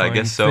I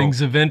guess so. things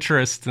of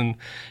interest, and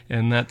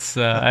that's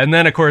and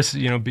then of course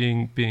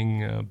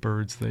being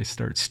birds, they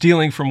start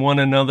stealing from one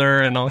another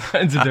and all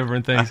kinds of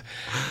different things.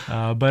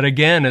 But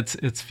again,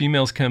 it's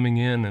females coming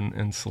in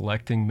and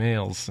selecting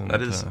males. And,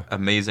 that is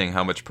amazing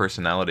how much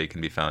personality can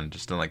be found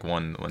just in like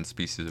one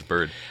species of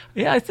bird.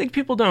 Yeah, I think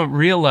people don't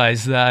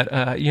realize that.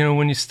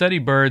 When you study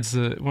birds,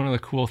 one of the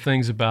cool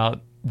things about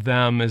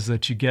them is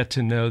that you get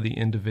to know the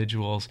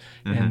individuals,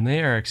 and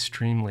they are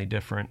extremely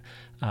different.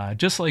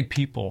 Just like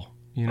people,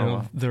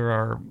 there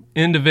are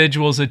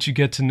individuals that you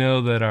get to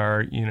know that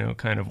are,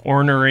 kind of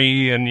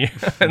ornery, and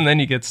and then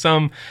you get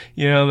some,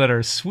 that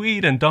are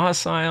sweet and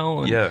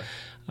docile. And,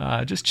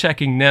 just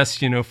checking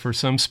nests, for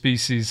some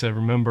species. I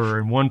remember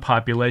in one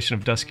population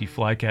of dusky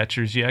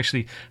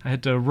flycatchers, I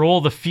had to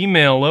roll the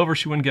female over.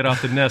 She wouldn't get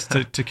off the nest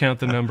to count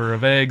the number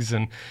of eggs,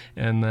 and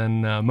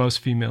then most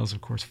females,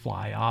 of course,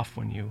 fly off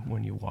when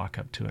you walk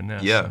up to a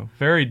nest. Yeah. So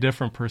very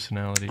different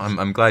personalities.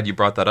 I'm glad you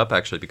brought that up,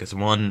 actually, because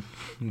one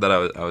that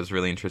I was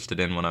really interested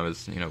in when I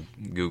was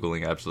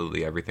Googling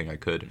absolutely everything I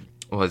could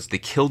was the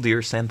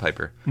killdeer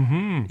sandpiper.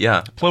 Mm-hmm.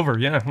 Yeah. Plover.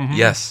 Yeah. Mm-hmm.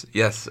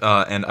 Yes.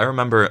 And I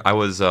remember I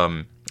was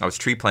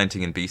tree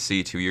planting in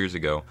BC 2 years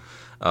ago,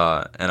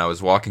 and I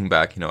was walking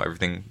back,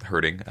 everything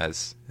hurting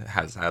as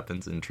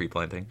happens in tree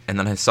planting, and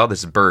then I saw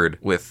this bird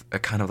with a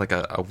kind of like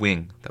a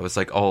wing that was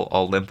like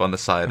all limp on the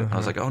side. I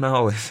was like, oh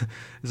no, is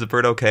the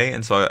bird okay?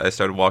 And so I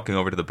started walking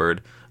over to the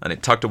bird, and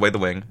it tucked away the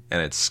wing,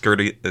 and it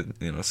scurried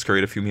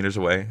a few meters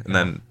away, and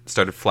then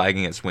started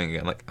flagging its wing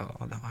again, like,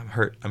 oh no, I'm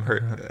hurt,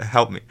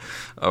 help me,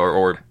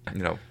 or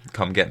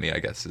come get me, I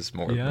guess is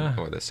more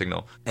the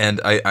signal. And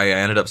I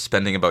ended up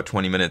spending about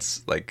 20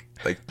 minutes like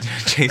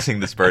chasing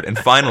this bird, and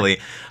finally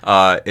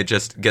it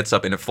just gets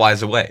up and it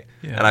flies away,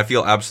 and I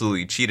feel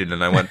absolutely cheated.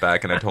 And I went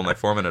back and I told my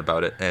foreman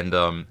about it,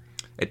 and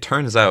it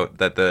turns out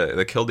that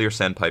the killdeer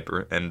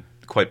sandpiper, and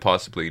quite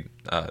possibly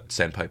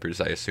sandpipers,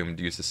 I assumed,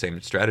 use the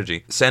same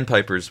strategy.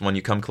 Sandpipers, when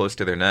you come close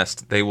to their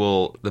nest,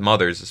 the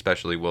mothers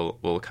especially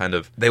will kind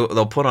of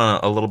they'll put on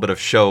a little bit of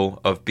show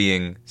of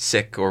being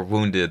sick or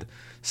wounded,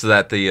 so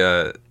that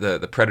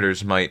the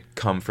predators might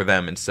come for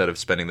them instead of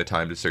spending the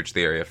time to search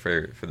the area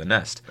for the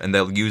nest. And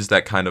they'll use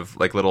that kind of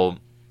like little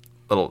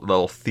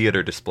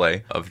theater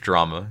display of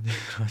drama.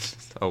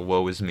 Oh,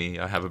 woe is me!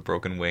 I have a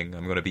broken wing.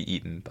 I'm going to be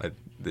eaten by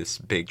this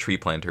big tree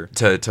planter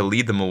to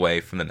lead them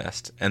away from the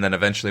nest. And then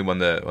eventually, when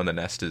the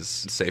nest is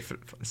safe,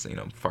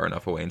 far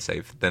enough away and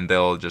safe, then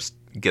they'll just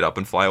get up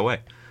and fly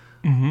away.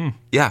 Mm-hmm.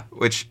 Yeah,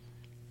 which,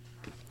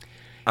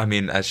 I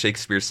mean, as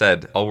Shakespeare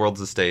said, all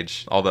world's a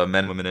stage. All the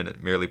men and women in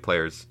it merely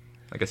players.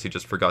 I guess you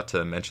just forgot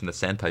to mention the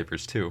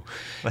sandpipers too.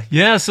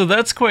 Yeah, so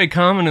that's quite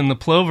common in the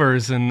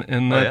plovers,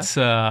 and that's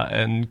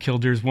and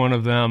killdeer's one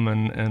of them,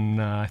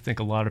 and I think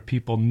a lot of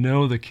people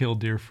know the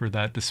killdeer for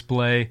that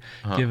display,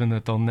 given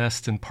that they'll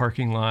nest in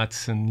parking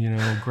lots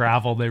and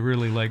gravel. They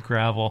really like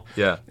gravel.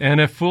 Yeah, and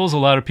it fools a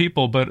lot of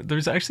people, but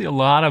there's actually a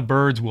lot of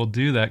birds will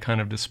do that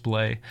kind of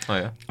display.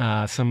 Oh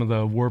yeah. Some of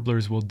the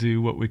warblers will do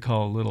what we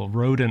call a little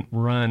rodent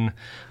run,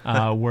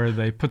 where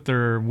they put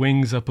their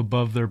wings up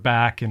above their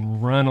back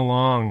and run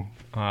along.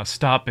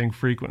 Stopping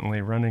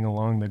frequently, running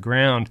along the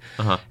ground.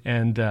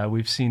 And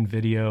we've seen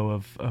video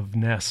of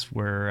nests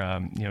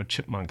where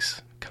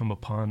chipmunks come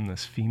upon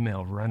this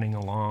female running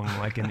along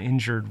like an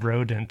injured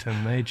rodent,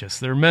 and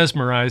they're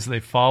mesmerized. They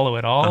follow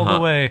it all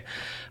the way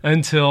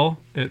until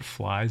it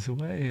flies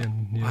away,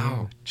 and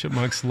wow.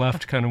 Chipmunks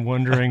left kind of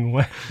wondering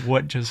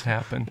what just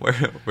happened.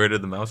 Where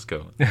did the mouse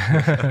go?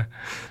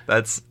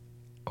 That's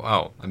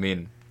wow. I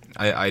mean,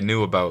 I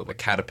knew about the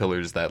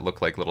caterpillars that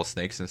look like little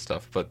snakes and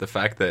stuff, but the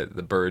fact that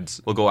the birds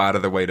will go out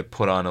of their way to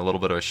put on a little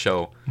bit of a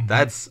show,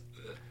 that's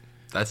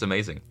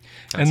amazing.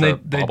 That's and a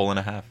bauble and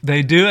a half.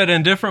 They do it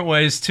in different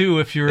ways, too.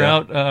 If you're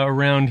out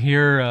around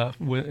here,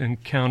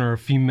 encounter a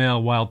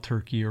female wild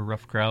turkey or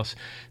ruffed grouse,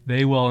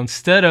 they will,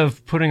 instead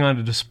of putting on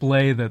a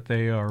display that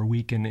they are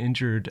weak and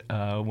injured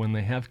when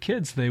they have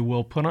kids, they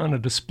will put on a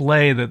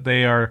display that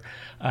they are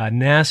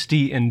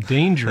nasty and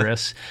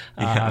dangerous.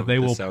 They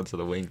will sounds of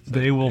the wings.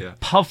 They will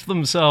puff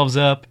themselves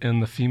up,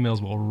 and the females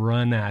will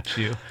run at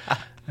you.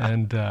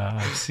 And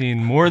I've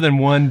seen more than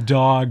one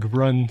dog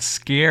run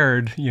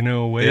scared,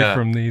 away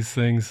from these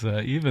things,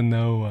 even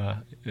though,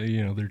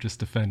 they're just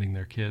defending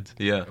their kids.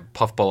 Yeah, a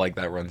puffball like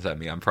that runs at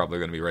me, I'm probably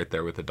going to be right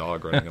there with the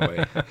dog running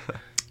away.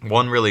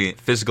 One really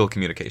physical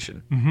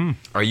communication. Mm-hmm.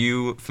 Are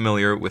you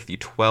familiar with the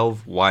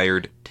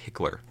 12-wired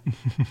tickler?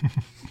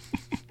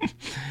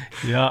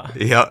 Yeah.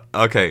 Yeah,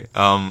 okay.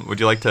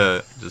 Would you like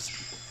to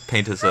just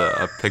paint us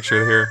a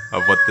picture here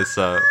of what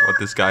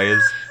this guy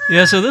is?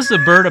 Yeah, so this is a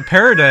bird of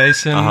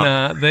paradise,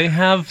 and they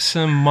have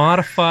some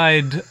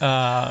modified,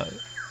 I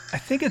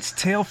think it's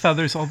tail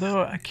feathers,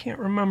 although I can't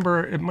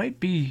remember. It might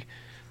be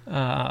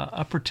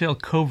upper tail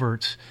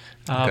coverts,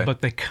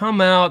 but they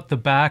come out the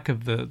back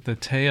of the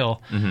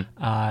tail,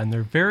 and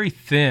they're very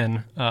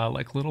thin,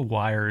 like little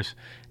wires.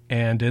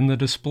 And in the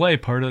display,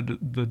 part of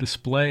the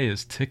display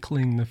is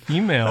tickling the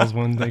females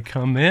when they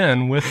come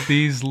in with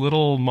these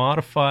little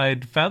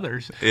modified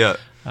feathers. Yeah.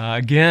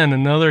 Again,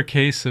 another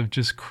case of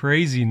just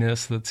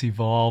craziness that's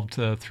evolved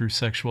through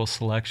sexual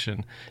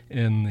selection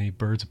in the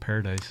birds of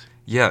paradise.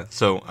 Yeah,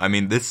 so, I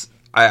mean,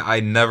 I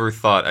never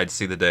thought I'd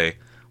see the day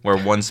where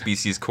one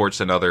species courts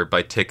another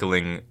by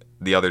tickling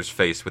the other's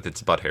face with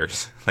its butt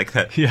hairs. Like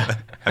that. Yeah.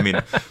 I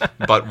mean,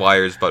 butt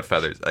wires, butt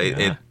feathers.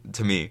 It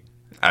to me,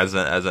 as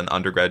an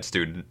undergrad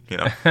student,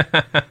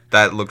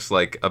 that looks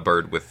like a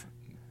bird with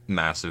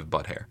massive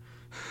butt hair.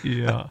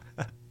 Yeah.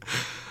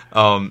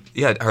 Are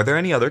there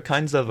any other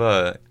kinds of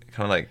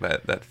kind of like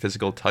that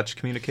physical touch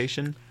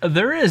communication?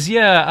 There is,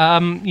 yeah.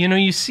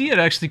 You see it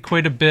actually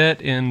quite a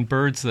bit in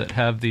birds that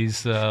have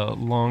these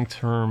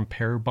long-term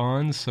pair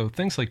bonds. So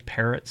things like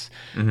parrots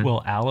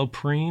will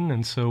alloprene,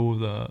 and so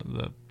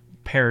the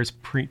pairs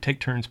take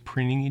turns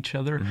preening each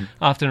other,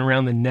 often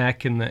around the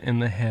neck and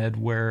the head,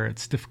 where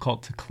it's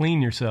difficult to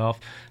clean yourself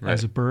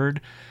as a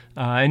bird.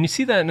 And you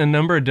see that in a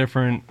number of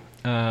different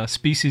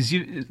species.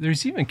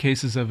 There's even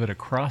cases of it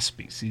across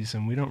species,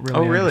 and we don't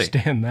really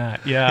understand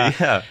that.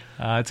 Yeah.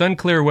 It's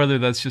unclear whether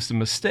that's just a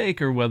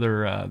mistake or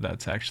whether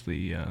that's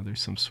actually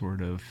there's some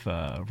sort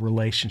of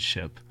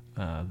relationship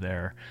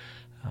there.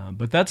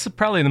 But that's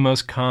probably the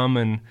most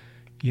common,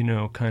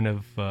 kind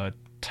of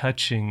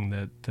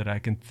touching that I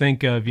can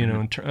think of,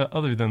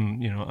 other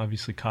than,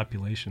 obviously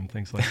copulation,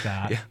 things like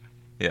that.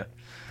 Yeah.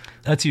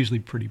 That's usually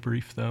pretty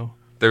brief, though.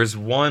 There's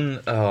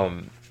one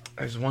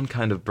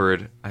kind of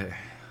bird,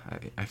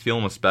 I feel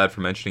almost bad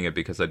for mentioning it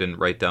because I didn't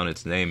write down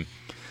its name,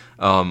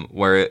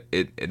 where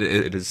it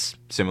is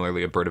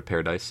similarly a bird of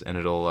paradise, and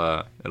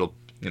it'll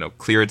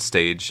clear its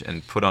stage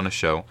and put on a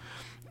show.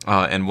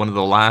 And one of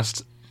the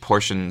last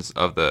portions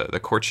of the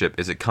courtship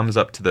is it comes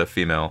up to the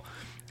female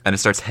and it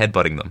starts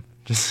headbutting them.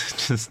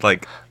 Just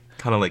like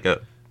kind of like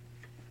a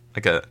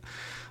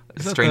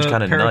strange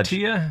kind of nudge.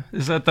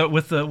 Is that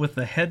with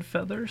the head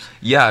feathers?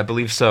 Yeah, I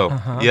believe so.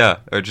 Yeah,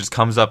 or it just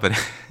comes up and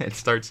it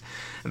starts.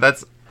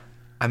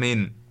 I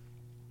mean,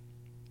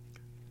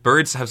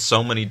 birds have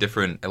so many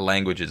different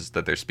languages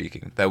that they're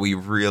speaking that we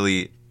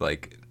really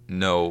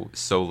know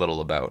so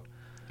little about.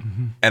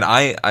 And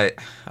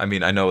I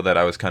mean, I know that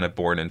I was kind of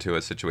born into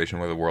a situation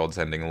where the world's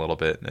ending a little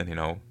bit,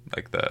 and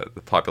like the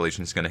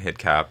population's going to hit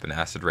cap, and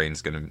acid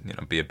rain's going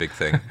to be a big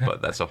thing.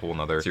 But that's a whole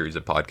nother series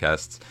of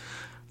podcasts.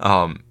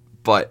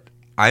 But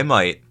I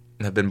might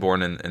have been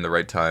born in the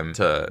right time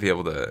to be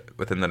able to,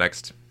 within the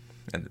next,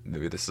 and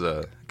maybe this is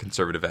a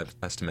conservative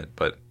estimate,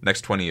 but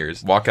next 20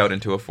 years, walk out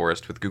into a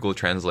forest with Google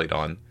Translate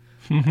on.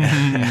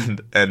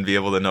 and be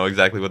able to know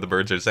exactly what the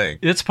birds are saying.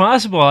 It's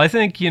possible. I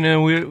think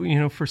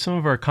we for some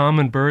of our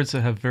common birds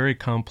that have very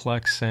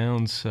complex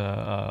sounds,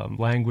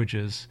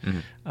 languages,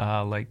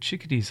 like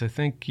chickadees. I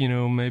think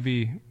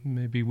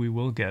maybe we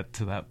will get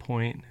to that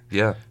point.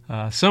 Yeah.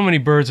 So many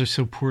birds are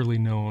so poorly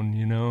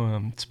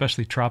known.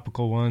 Especially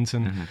tropical ones,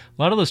 and a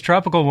lot of those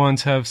tropical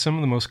ones have some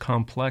of the most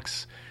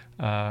complex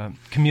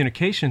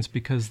communications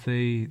because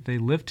they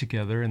live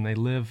together and they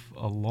live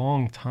a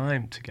long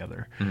time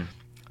together.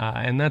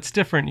 And that's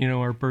different.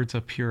 Our birds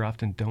up here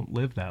often don't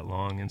live that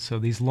long. And so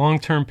these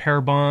long-term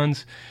pair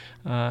bonds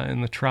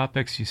in the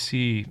tropics, you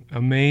see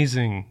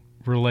amazing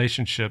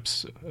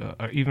relationships,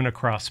 even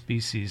across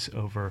species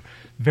over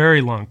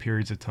very long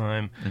periods of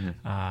time.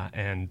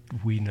 And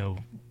we know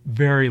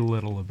very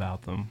little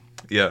about them.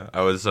 Yeah,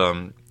 I was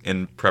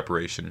in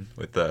preparation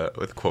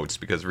with quotes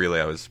because really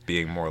I was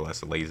being more or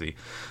less lazy.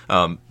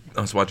 I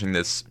was watching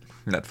this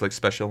Netflix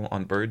special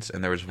on birds,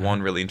 and there was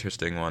one really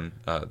interesting one,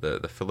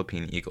 the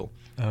Philippine eagle,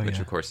 which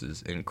of course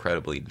is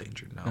incredibly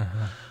endangered now.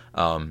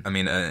 I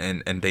mean,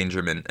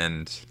 endangerment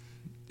and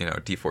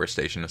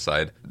deforestation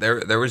aside,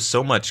 there was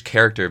so much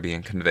character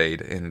being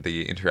conveyed in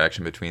the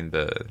interaction between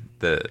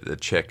the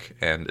chick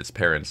and its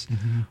parents,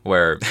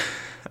 where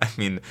I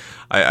mean,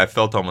 I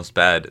felt almost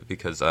bad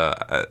because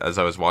as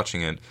I was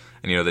watching it,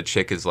 and the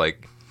chick is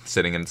like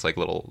sitting in its like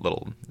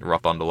little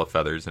rough bundle of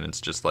feathers, and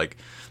it's just like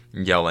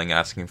yelling,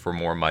 asking for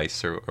more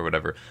mice or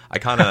whatever. I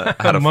kind of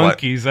had a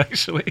monkeys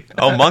actually.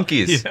 Oh,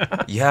 monkeys!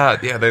 yeah.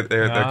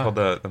 They're called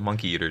the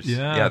monkey eaters.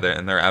 Yeah,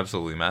 they're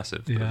absolutely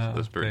massive.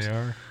 Those birds. They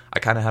are. I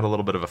kind of had a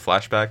little bit of a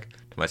flashback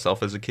to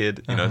myself as a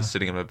kid.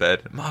 Sitting in my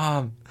bed,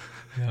 Mom,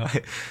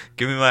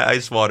 give me my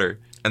ice water.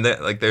 And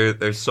then, like,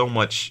 there's so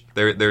much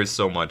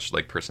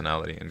like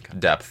personality and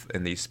depth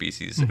in these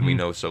species, and we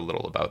know so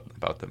little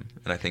about them.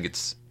 And I think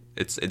it's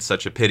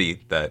such a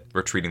pity that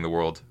we're treating the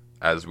world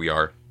as we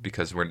are,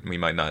 because we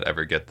might not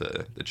ever get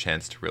the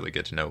chance to really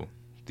get to know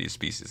these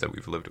species that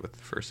we've lived with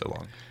for so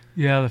long.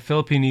 Yeah, the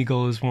Philippine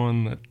eagle is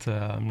one that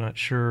I'm not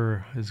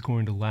sure is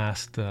going to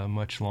last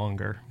much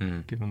longer,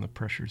 given the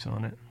pressures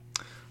on it.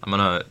 I'm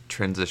going to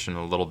transition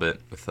a little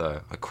bit with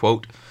a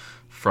quote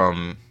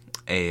from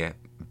a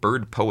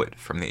bird poet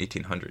from the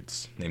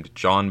 1800s named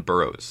John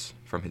Burroughs,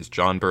 from his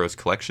John Burroughs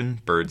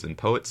collection, Birds and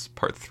Poets,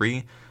 Part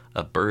 3,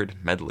 A Bird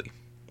Medley.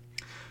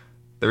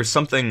 There is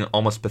something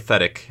almost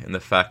pathetic in the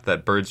fact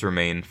that birds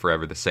remain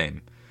forever the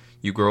same.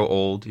 You grow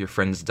old, your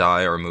friends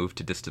die or move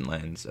to distant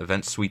lands,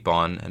 events sweep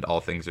on, and all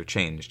things are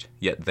changed.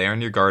 Yet there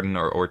in your garden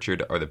or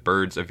orchard are the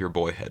birds of your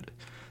boyhood.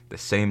 The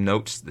same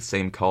notes, the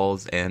same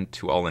calls, and,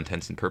 to all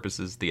intents and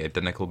purposes, the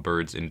identical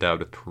birds endowed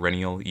with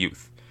perennial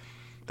youth.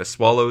 The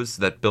swallows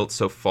that built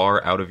so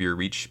far out of your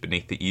reach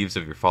beneath the eaves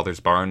of your father's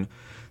barn,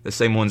 the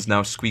same ones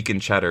now squeak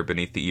and chatter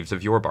beneath the eaves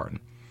of your barn.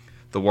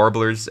 The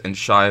warblers and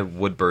shy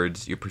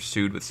woodbirds you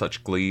pursued with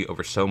such glee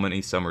over so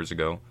many summers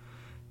ago,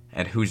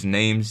 and whose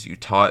names you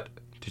taught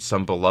to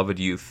some beloved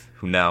youth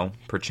who now,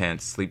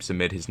 perchance, sleeps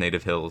amid his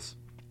native hills.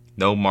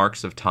 No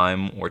marks of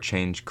time or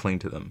change cling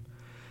to them,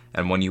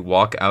 and when you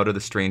walk out of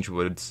the strange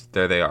woods,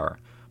 there they are,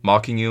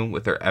 mocking you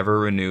with their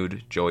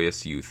ever-renewed,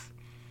 joyous youth.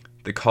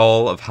 The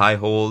call of high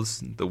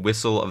holes, the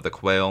whistle of the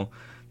quail,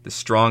 the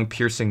strong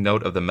piercing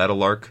note of the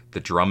meadowlark,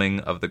 the drumming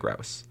of the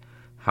grouse.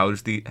 How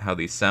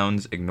these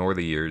sounds ignore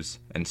the years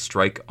and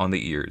strike on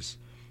the ears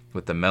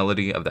with the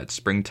melody of that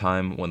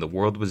springtime when the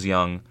world was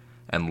young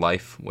and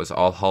life was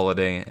all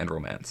holiday and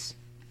romance.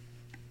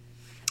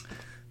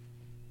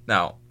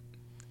 Now,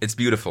 it's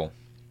beautiful,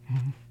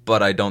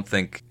 but I don't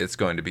think it's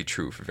going to be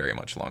true for very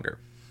much longer.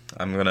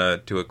 I'm going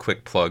to do a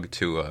quick plug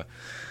to a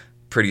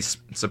pretty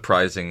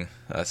surprising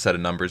set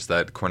of numbers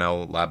that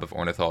Cornell Lab of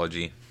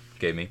Ornithology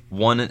gave me.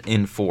 1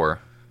 in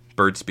 4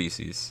 bird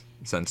species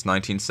since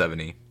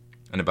 1970,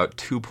 and about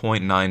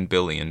 2.9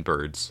 billion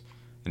birds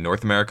in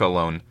North America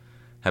alone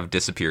have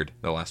disappeared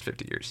in the last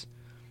 50 years.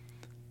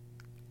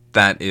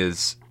 That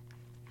is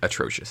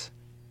atrocious.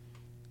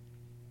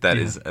 That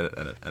is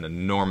an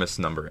enormous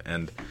number,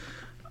 and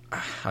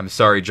I'm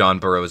sorry, John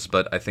Burroughs,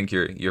 but I think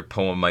your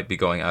poem might be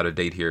going out of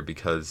date here,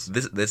 because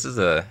this is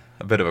a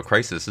bit of a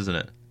crisis, isn't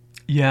it?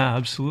 Yeah,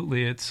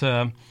 absolutely.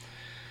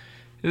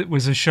 It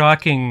was a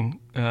shocking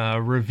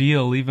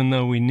reveal, even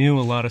though we knew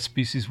a lot of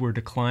species were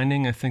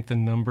declining. I think the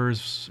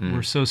numbers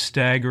were so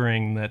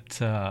staggering that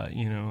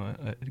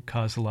it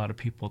caused a lot of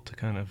people to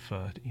kind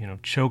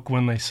of choke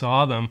when they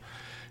saw them.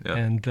 Yeah.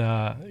 And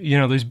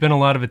there's been a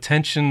lot of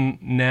attention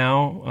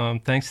now,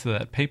 thanks to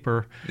that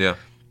paper. Yeah.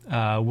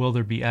 Will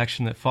there be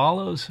action that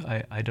follows?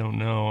 I don't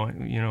know.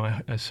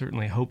 I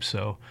certainly hope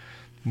so.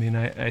 I mean,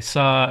 I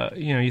saw,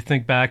 you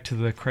think back to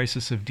the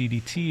crisis of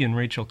DDT and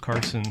Rachel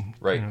Carson,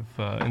 Right. kind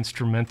of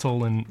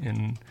instrumental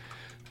in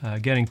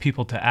getting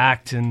people to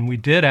act. And we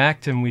did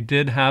act, and we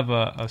did have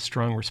a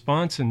strong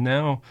response. And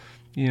now,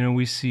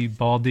 we see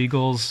bald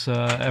eagles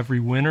every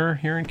winter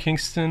here in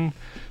Kingston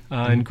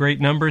in great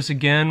numbers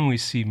again. We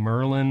see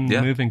Merlin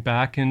moving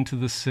back into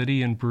the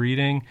city and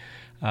breeding.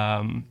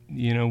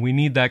 We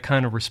need that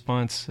kind of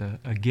response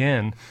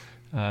again.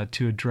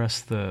 To address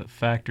the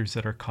factors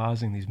that are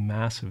causing these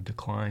massive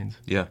declines.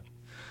 Yeah.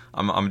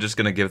 I'm just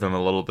going to give them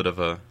a little bit of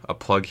a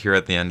plug here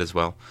at the end as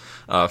well.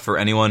 For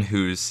anyone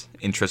who's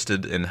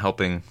interested in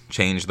helping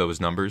change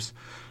those numbers,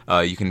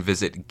 you can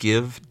visit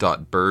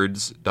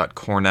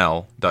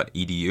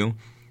give.birds.cornell.edu.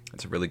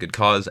 It's a really good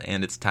cause,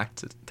 and it's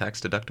tax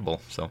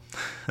deductible. So,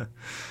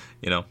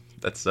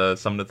 that's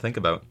something to think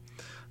about.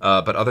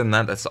 But other than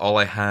that, that's all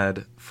I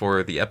had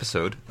for the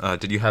episode.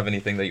 Did you have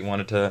anything that you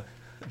wanted to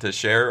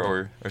share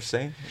or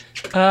say?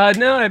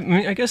 No,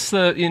 I guess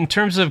in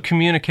terms of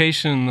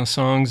communication, the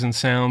songs and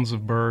sounds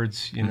of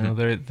birds,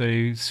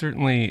 they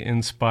certainly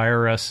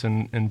inspire us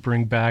and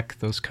bring back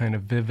those kind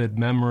of vivid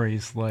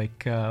memories,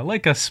 like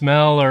a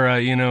smell or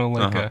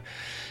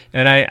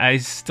And I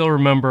still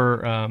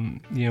remember,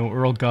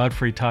 Earl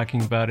Godfrey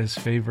talking about his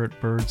favorite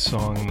bird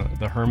song,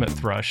 the hermit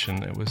thrush,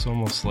 and it was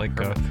almost like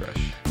it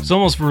was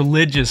almost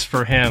religious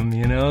for him,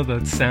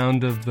 the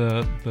sound of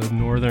the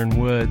northern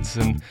woods.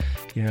 And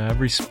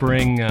every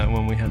spring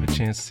when we have a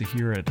chance to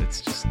hear it, it's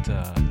just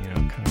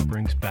kind of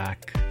brings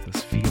back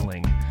this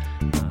feeling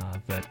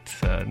that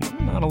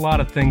not a lot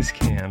of things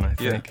can, I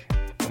think.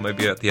 Well,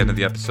 maybe at the end of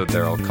the episode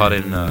there, I'll cut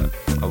in a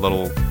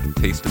little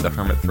taste of the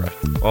hermit thrush.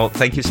 Well,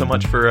 thank you so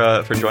much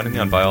for joining me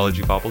on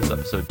Biology Bobbles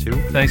episode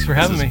 2. Thanks for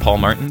having me. Paul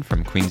Martin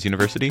from Queen's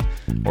University,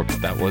 or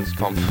that was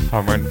Paul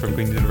Martin from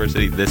Queen's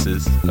University. This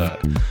is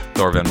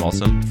Thor Van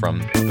Malsum from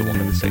the one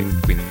and the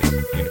same Queen's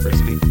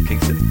University,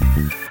 Kingston.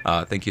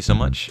 Thank you so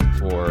much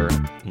for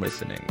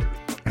listening.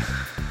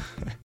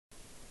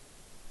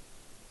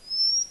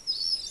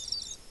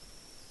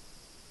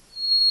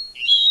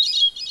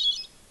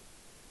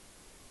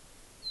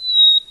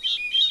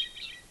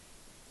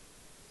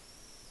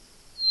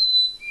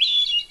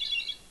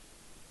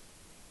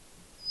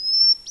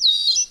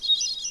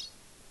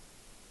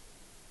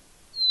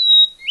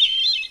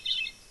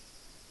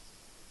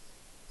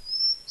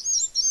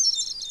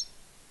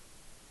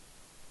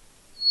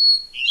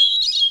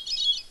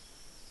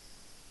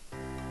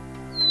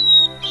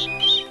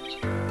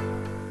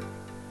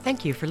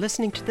 Thank you for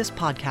listening to this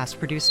podcast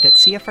produced at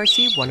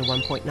CFRC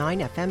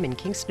 101.9 FM in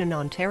Kingston,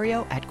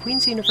 Ontario at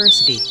Queen's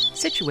University,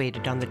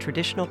 situated on the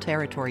traditional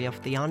territory of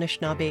the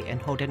Anishinaabe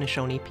and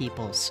Haudenosaunee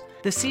peoples.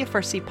 The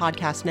CFRC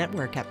Podcast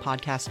Network at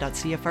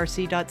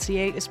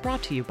podcast.cfrc.ca is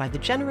brought to you by the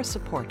generous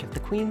support of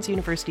the Queen's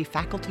University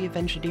Faculty of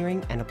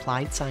Engineering and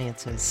Applied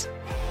Sciences.